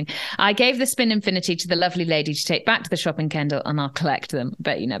is amazing. I gave the Spin Infinity to the lovely lady to take back to the shop in Kendal, and I'll collect them.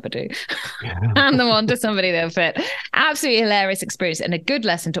 Bet you never do. And the one to somebody they'll fit. Absolutely hilarious experience and a good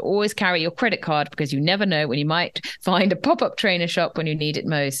lesson to always carry your credit card, because you never know when you might find a pop-up trainer shop when you need it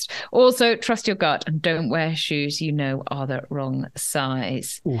most. Also, trust your gut and don't wear shoes you know are the wrong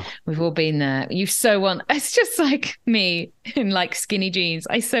size. Ooh. We've all been there. You so want, it's just like me in like skinny jeans.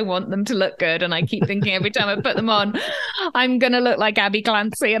 I so want them to look good, and I keep thinking every time I put them on, I'm going to look like Abby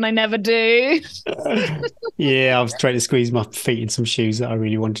Clancy, and I never do. Yeah, I was trying to squeeze my feet in some shoes that I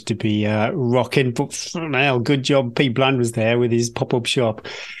really wanted to be rocking, but now good job Pete Bland was there with his pop-up shop.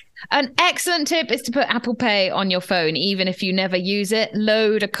 An excellent tip is to put Apple Pay on your phone, even if you never use it.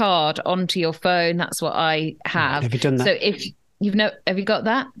 Load a card onto your phone. That's what I have. Have you done that? So if have you got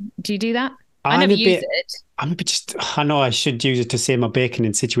that? Do you do that? I never use it. I know I should use it to save my bacon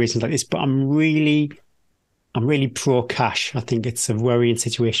in situations like this, but I'm really pro cash. I think it's a worrying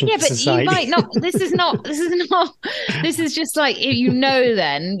situation for society. You might not. This is just like,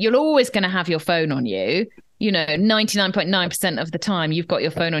 then you're always going to have your phone on you. 99.9% of the time you've got your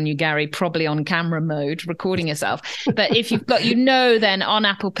phone on you, Gary, probably on camera mode, recording yourself. But if you've got, then on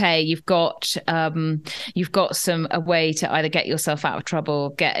Apple Pay, you've got a way to either get yourself out of trouble,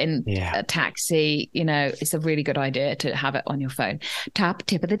 get in a taxi. It's a really good idea to have it on your phone. Top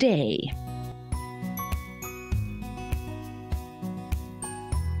tip of the day.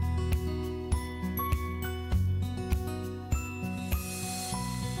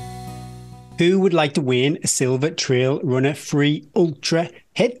 Who would like to win a Silver Trail Runner Free Ultra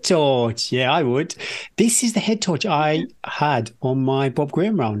head torch? Yeah, I would. This is the head torch I had on my Bob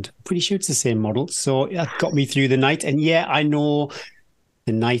Graham round. Pretty sure it's the same model. So that got me through the night. And yeah, I know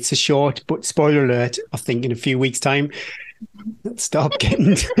The nights are short, but spoiler alert, I think in a few weeks' time, it'll start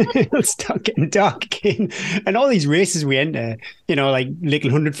getting dark again. And all these races we enter, like Little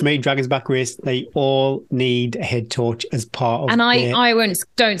 100 for me, Dragon's Back race, they all need a head torch as part of And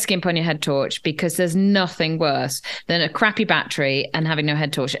don't skimp on your head torch, because there's nothing worse than a crappy battery and having no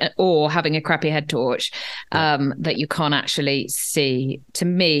head torch, or having a crappy head torch that you can't actually see. To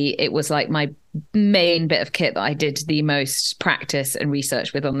me, it was like my main bit of kit that I did the most practice and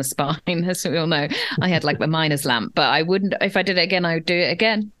research with on the spine. As we all know, I had like my miner's lamp, but I wouldn't, if I did it again, I would do it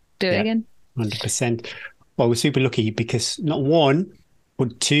again. It again. 100%. Well, we're super lucky because not one,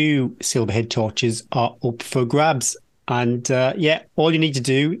 but 2 silver head torches are up for grabs. And all you need to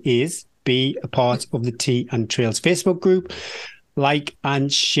do is be a part of the Tea and Trails Facebook group, like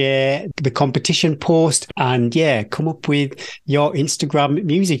and share the competition post, and come up with your Instagram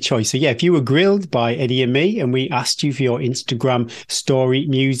music choice. So if you were grilled by Eddie and me and we asked you for your Instagram story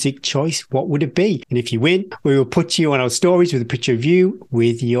music choice, what would it be? And if you win, we will put you on our stories with a picture of you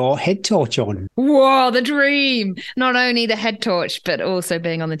with your head torch on. Whoa, the dream! Not only the head torch, but also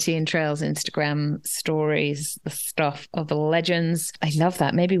being on the Tea and Trails Instagram stories, the stuff of the legends. I love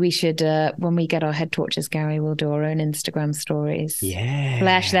that. Maybe we should, when we get our head torches, Gary, we'll do our own Instagram stories. Yeah.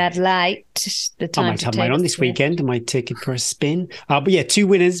 Flash that light. I might have mine on this weekend. I might take it for a spin. But 2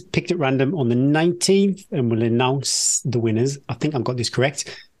 winners picked at random on the 19th, and we'll announce the winners. I think I've got this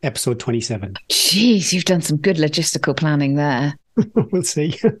correct. Episode 27. Jeez, you've done some good logistical planning there. We'll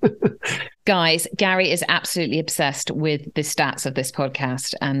see. Guys, Gary is absolutely obsessed with the stats of this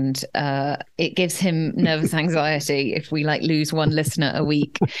podcast, and it gives him nervous anxiety if we lose one listener a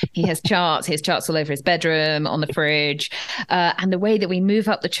week. He has charts. He has charts all over his bedroom, on the fridge, and the way that we move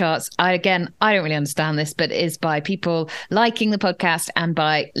up the charts, I don't really understand this, but it is by people liking the podcast and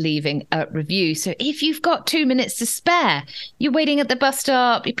by leaving a review. So if you've got 2 minutes to spare, you're waiting at the bus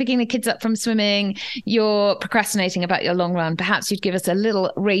stop, you're picking the kids up from swimming, you're procrastinating about your long run, perhaps you'd give us a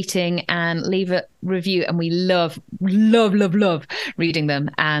little rating and leave a review, and we love reading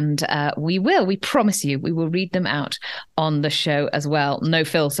them, and we promise you we will read them out on the show as well. No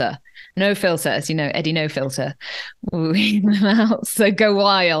filter, as you know, Eddie, no filter. We'll read them out, so go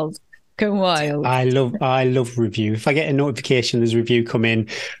wild. I love review. If I get a notification there's a review come in,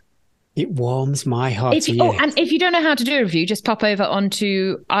 it warms my heart. And if you don't know how to do a review, just pop over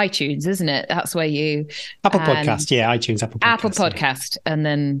onto iTunes, isn't it? That's where you... Podcast, iTunes, Apple Podcast. And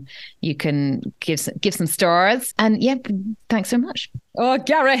then you can give some stars. And thanks so much. Oh,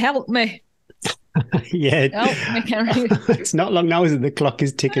 Gary, help me. Help me, Gary. It's not long now, is it? The clock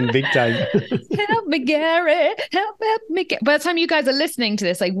is ticking big time. Help me, Gary. Help me. By the time you guys are listening to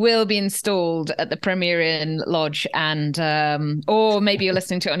this, I will be installed at the Premier Inn Lodge, and or maybe you're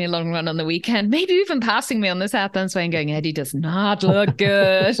listening to it on your long run on the weekend. Maybe even passing me on the Southlands Way and going, Eddie does not look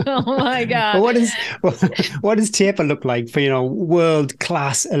good. Oh my God. What does Taper look like for world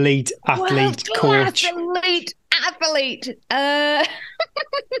class elite athlete coach? Elite athlete. I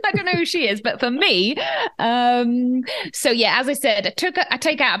don't know who she is, but for me, as I said, I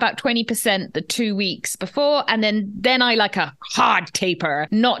take out about 20% the 2 weeks before, and then I like a hard taper,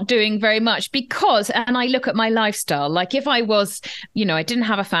 not doing very much, and I look at my lifestyle. Like if I was, I didn't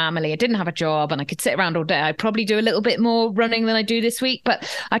have a family, I didn't have a job, and I could sit around all day, I'd probably do a little bit more running than I do this week, but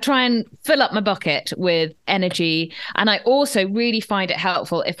I try and fill up my bucket with energy. And I also really find it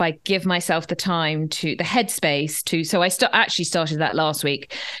helpful if I give myself the time the headspace so I actually started that last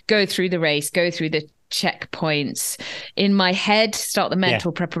week. Go through the race, go through the checkpoints in my head, start the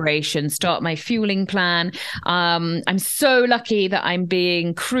mental preparation, start my fueling plan. I'm so lucky that I'm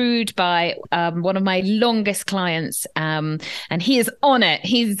being crewed by one of my longest clients, and he is on it.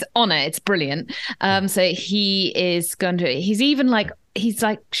 He's on it. It's brilliant. So he's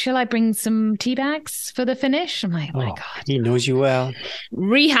like, shall I bring some tea bags for the finish? I'm like, oh my God. He knows you well.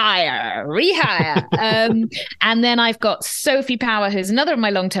 Rehire. And then I've got Sophie Power, who's another of my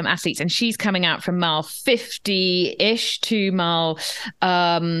long-term athletes, and she's coming out from mile 50-ish to mile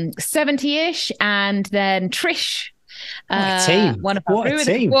 70-ish. And then Trish, what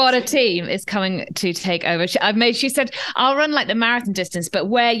a team is coming to take over. She said, I'll run like the marathon distance, but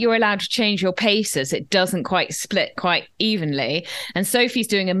where you're allowed to change your paces, it doesn't quite split quite evenly. And Sophie's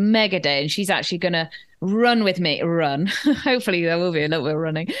doing a mega day, and she's actually going to run with me. Hopefully there will be a little bit of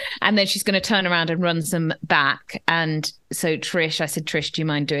running. And then she's going to turn around and run some back. And so I said, Trish, do you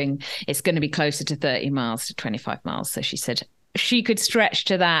mind doing, it's going to be closer to 30 miles to 25 miles. So she said she could stretch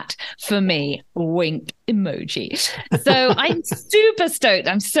to that for me. Wink emoji. So I'm super stoked.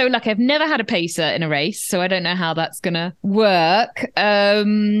 I'm so lucky. I've never had a pacer in a race, so I don't know how that's gonna work.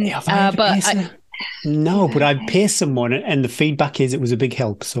 No, but I paced someone and the feedback is it was a big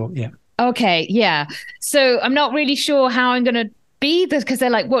help. So yeah. Okay, yeah. So I'm not really sure how I'm going to be this, because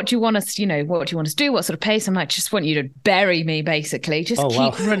they're like, what do you want us, what do you want us to do? What sort of pace? I'm like, just want you to bury me, basically. Just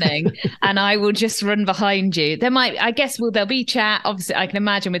keep running and I will just run behind you. There'll be chat. Obviously, I can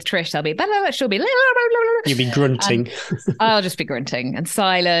imagine with Trish, she'll be, you'll be grunting. I'll just be grunting and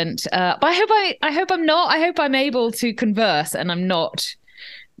silent. But I hope I'm not. I hope I'm able to converse and I'm not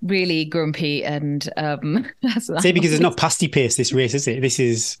really grumpy and See, because it's not pasty pace, this race, is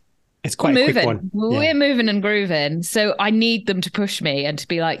it? It's quite a quick one. We're moving and grooving. So I need them to push me and to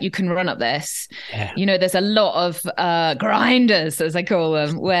be like, you can run up this. Yeah. There's a lot of grinders, as I call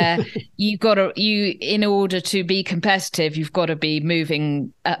them, where in order to be competitive, you've got to be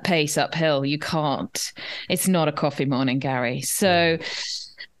moving at pace uphill. You can't. It's not a coffee morning, Gary. So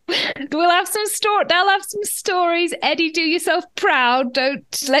they'll have some stories. Eddie, do yourself proud.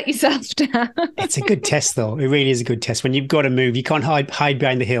 Don't let yourself down. It's a good test, though. It really is a good test. When you've got to move, you can't hide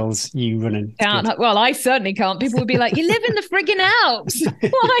behind the hills. You running. Well, I certainly can't. People would be like, "You live in the friggin' Alps.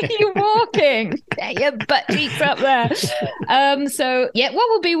 Why are you walking? Get your butt cheeks up there." So yeah, what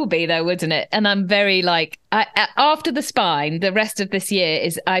will be though, wouldn't it? And I'm very after the spine, the rest of this year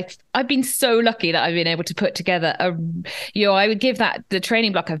is I've been so lucky that I've been able to put together I would give that the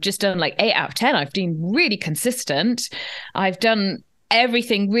training block I've just done 8 out of 10. I've been really consistent. I've done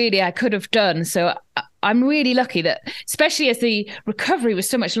everything really I could have done. So I'm really lucky that, especially as the recovery was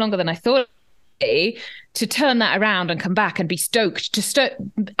so much longer than I thought, to turn that around and come back and be stoked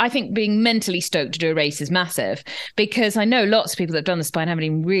I think being mentally stoked to do a race is massive, because I know lots of people that have done the spine haven't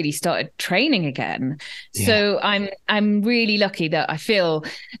even really started training again. Yeah. So I'm really lucky that I feel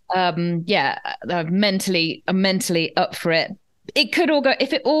I'm mentally up for it. It could all go,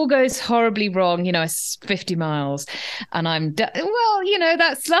 if it all goes horribly wrong, it's 50 miles and I'm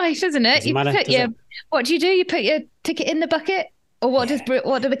that's life, isn't it? What do? You put your ticket in the bucket? Or what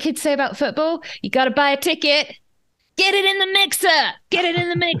do the kids say about football? You got to buy a ticket, get it in the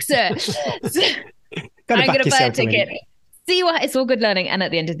mixer. So, I'm going to buy a ticket. See what? It's all good learning. And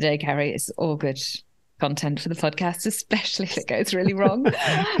at the end of the day, Carrie, it's all good content for the podcast, especially if it goes really wrong.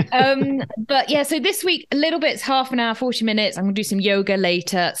 But yeah, so this week, a little bit, it's half an hour, 40 minutes. I'm going to do some yoga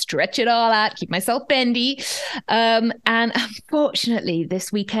later, stretch it all out, keep myself bendy. And unfortunately,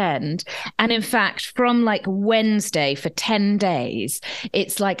 this weekend, and in fact, from Wednesday for 10 days,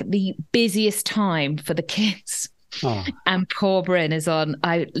 it's the busiest time for the kids. Oh. And poor Bryn is on.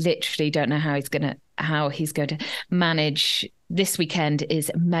 I literally don't know how he's going to manage. This weekend is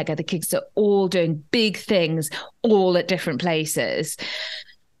mega. The kids are all doing big things, all at different places.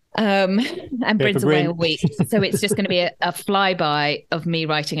 And Bryn's away a week. So it's just going to be a flyby of me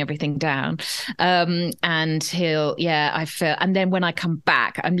writing everything down. And and then when I come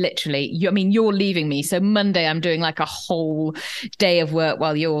back, I'm literally, you're leaving me. So Monday, I'm doing a whole day of work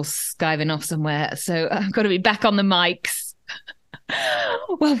while you're skiving off somewhere. So I've got to be back on the mics.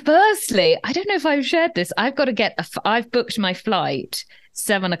 Well, firstly, I don't know if I've shared this. I've I've booked my flight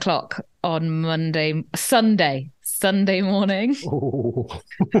 7:00 on Sunday morning.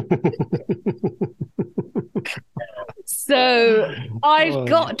 So I've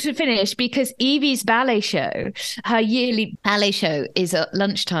got to finish because Evie's ballet show, her yearly ballet show, is at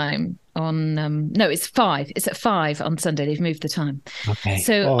lunchtime on it's 5. It's at 5 on Sunday. They've moved the time. Okay.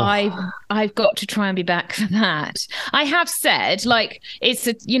 So I've got to try and be back for that. I have said it's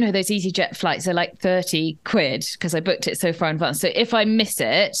those EasyJet flights are 30 quid because I booked it so far in advance. So if I miss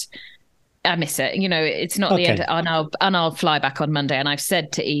it, I miss it. It's not the end. And I'll fly back on Monday. And I've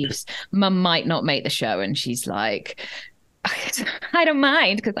said to Eves, Mum might not make the show, and she's like, I don't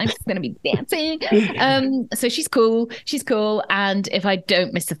mind because I'm just going to be dancing. So she's cool. And if I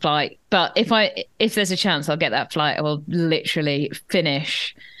don't miss the flight, but if there's a chance I'll get that flight, I will literally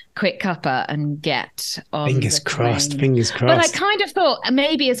finish quick cuppa and get on. Fingers crossed. But I kind of thought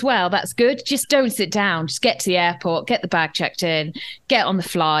maybe as well, that's good. Just don't sit down. Just get to the airport, get the bag checked in, get on the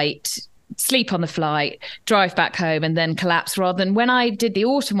flight, sleep on the flight, drive back home, and then collapse, rather than when I did the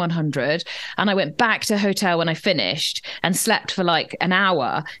Autumn 100 and I went back to hotel when I finished and slept for an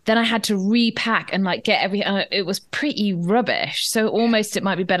hour, then I had to repack and get everything. It was pretty rubbish. So almost it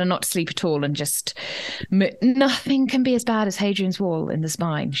might be better not to sleep at all and just nothing can be as bad as Hadrian's Wall in the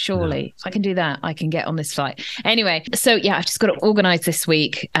spine. Surely. No. If I can do that, I can get on this flight. Anyway, so yeah, I've just got to organize this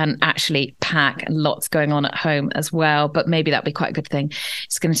week and actually pack, and lots going on at home as well. But maybe that'd be quite a good thing.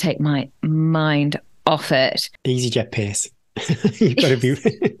 It's going to take my mind off it. EasyJet pace. You've got to be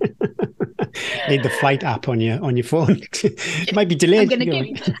need the flight app on your phone. It might be delayed.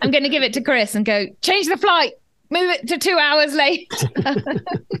 I'm going to give it to Chris and go, change the flight, move it to 2 hours late.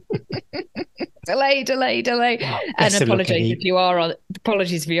 delay. And apologies if you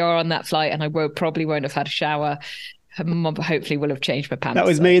are on that flight, and I probably won't have had a shower. Hopefully will have changed my pants. That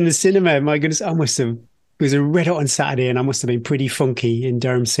was me in the cinema. My goodness, it was a red hot on Saturday, and I must have been pretty funky in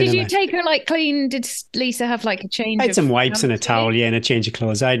Durham cinema. Did you take her clean? Did Lisa have a change? I had some wipes and a towel, and a change of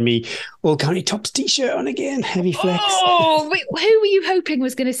clothes. I had me All County Tops t-shirt on again, heavy flex. Oh, wait, who were you hoping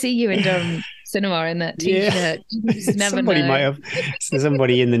was going to see you in Durham cinema in that t-shirt? Yeah. Somebody might have.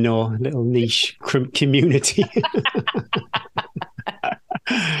 Somebody in the know, little niche community.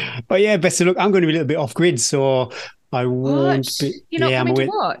 But yeah, best of luck. I'm going to be a little bit off grid, so I won't be. You're not coming to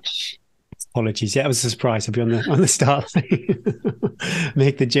watch? Apologies. Yeah, it was a surprise. I'll be on the start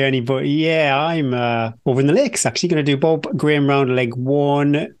make the journey. But yeah, I'm over in the lakes, actually going to do Bob Graham round leg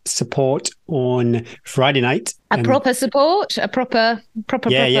 1 support on Friday night. Proper support? A proper.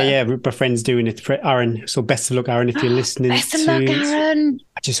 Yeah. My friend's doing it for Aaron. So best of luck, Aaron, if you're listening. Best of luck, Aaron.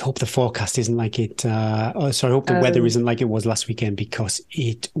 I just hope the forecast isn't like it. I hope the weather isn't like it was last weekend, because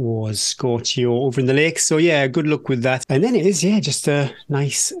it was scorchio over in the lakes. So yeah, good luck with that. And then it is, just a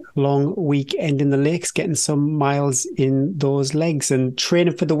nice long weekend in the lakes, getting some miles in those legs and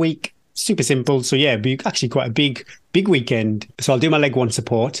training for the week. Super simple. So yeah, be actually quite a big weekend. So I'll do my leg 1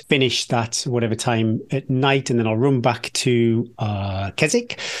 support, finish that whatever time at night, and then I'll run back to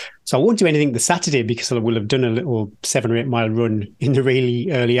Keswick. So I won't do anything the Saturday, because I will have done a little 7 or 8 mile run in the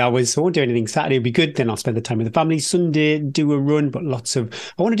really early hours. So I won't do anything Saturday. It'll be good. Then I'll spend the time with the family. Sunday, do a run, but I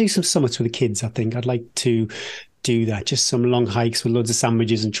want to do some summits with the kids. I think I'd like to do that. Just some long hikes with loads of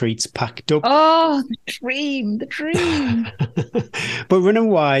sandwiches and treats packed up. Oh, the dream. But running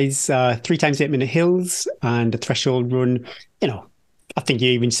wise, 3 times 8 minute hills and a threshold run. I think you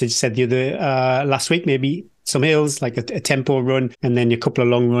even said the other last week, maybe some hills, like a tempo run, and then a couple of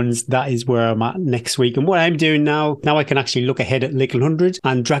long runs. That is where I'm at next week. And what I'm doing now I can actually look ahead at Lakeland 100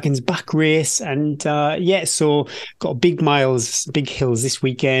 and Dragon's Back race. And so got big miles, big hills this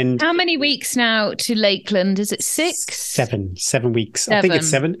weekend. How many weeks now to Lakeland? Is it 6? 7 weeks. I think it's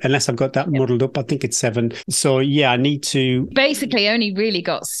 7, unless I've got that muddled up. I think it's 7. So yeah, I need to basically only really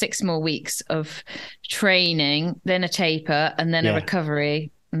got 6 more weeks of training, then a taper, and then a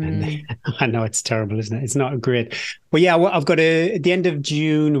recovery. I know it's terrible, isn't it? It's not great. But yeah, I've got at the end of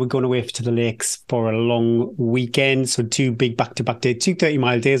June, we're going away to the lakes for a long weekend. So 2 big back-to-back days, 2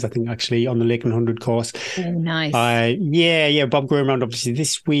 30-mile days, I think, actually, on the Lakeland 100 course. Oh, nice. Bob Graham round, obviously,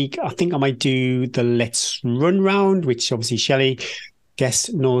 this week. I think I might do the Let's Run round, which obviously Shelli,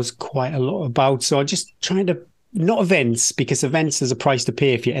 guest, knows quite a lot about. So I'm just trying to, not events, because events, there's a price to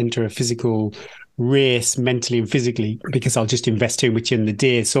pay if you enter a physical race mentally and physically, because I'll just invest too much in the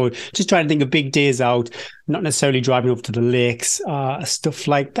day. So just trying to think of big days out, not necessarily driving over to the lakes, stuff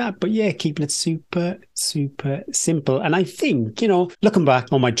like that. But yeah, keeping it super, super simple. And I think, looking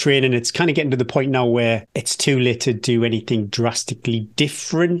back on my training, it's kind of getting to the point now where it's too late to do anything drastically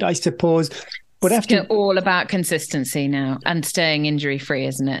different, I suppose. But it's all about consistency now and staying injury free,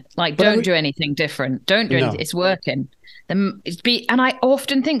 isn't it? Don't do anything different. Don't do anything. It's working. And I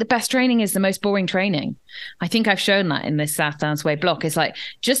often think the best training is the most boring training. I think I've shown that in this South Downs Way block. It's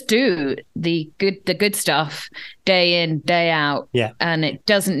just do the good stuff day in, day out. Yeah. And it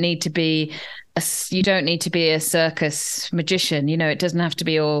doesn't need to be you don't need to be a circus magician. It doesn't have to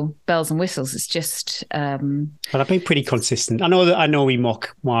be all bells and whistles. It's just But I've been pretty consistent. I know we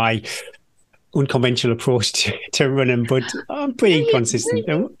mock my unconventional approach to running, but I'm pretty consistent.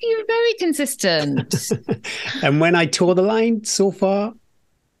 You're very consistent. And when I tore the line so far,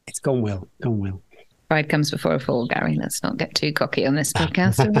 it's gone well. Pride comes before a fall, Gary. Let's not get too cocky on this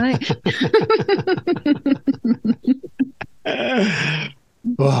podcast, right?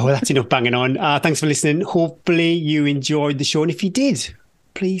 Well, that's enough banging on. Thanks for listening. Hopefully you enjoyed the show. And if you did,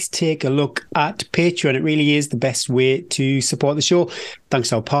 please take a look at Patreon. It really is the best way to support the show. Thanks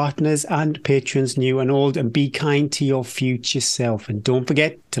to our partners and patrons, new and old, and be kind to your future self. And don't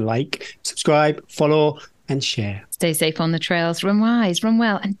forget to like, subscribe, follow, and share. Stay safe on the trails. Run wise, run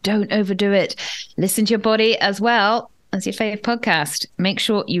well, and don't overdo it. Listen to your body as well as your favourite podcast. Make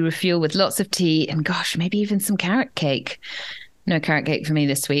sure you refuel with lots of tea and, gosh, maybe even some carrot cake. No carrot cake for me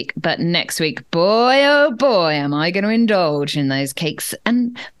this week, but next week, boy, oh boy, am I going to indulge in those cakes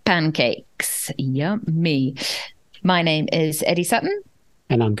and pancakes. Yummy. My name is Eddie Sutton.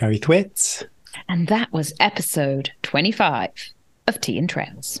 And I'm Gary Thwaites. And that was episode 25 of Tea and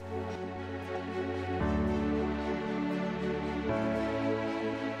Trails.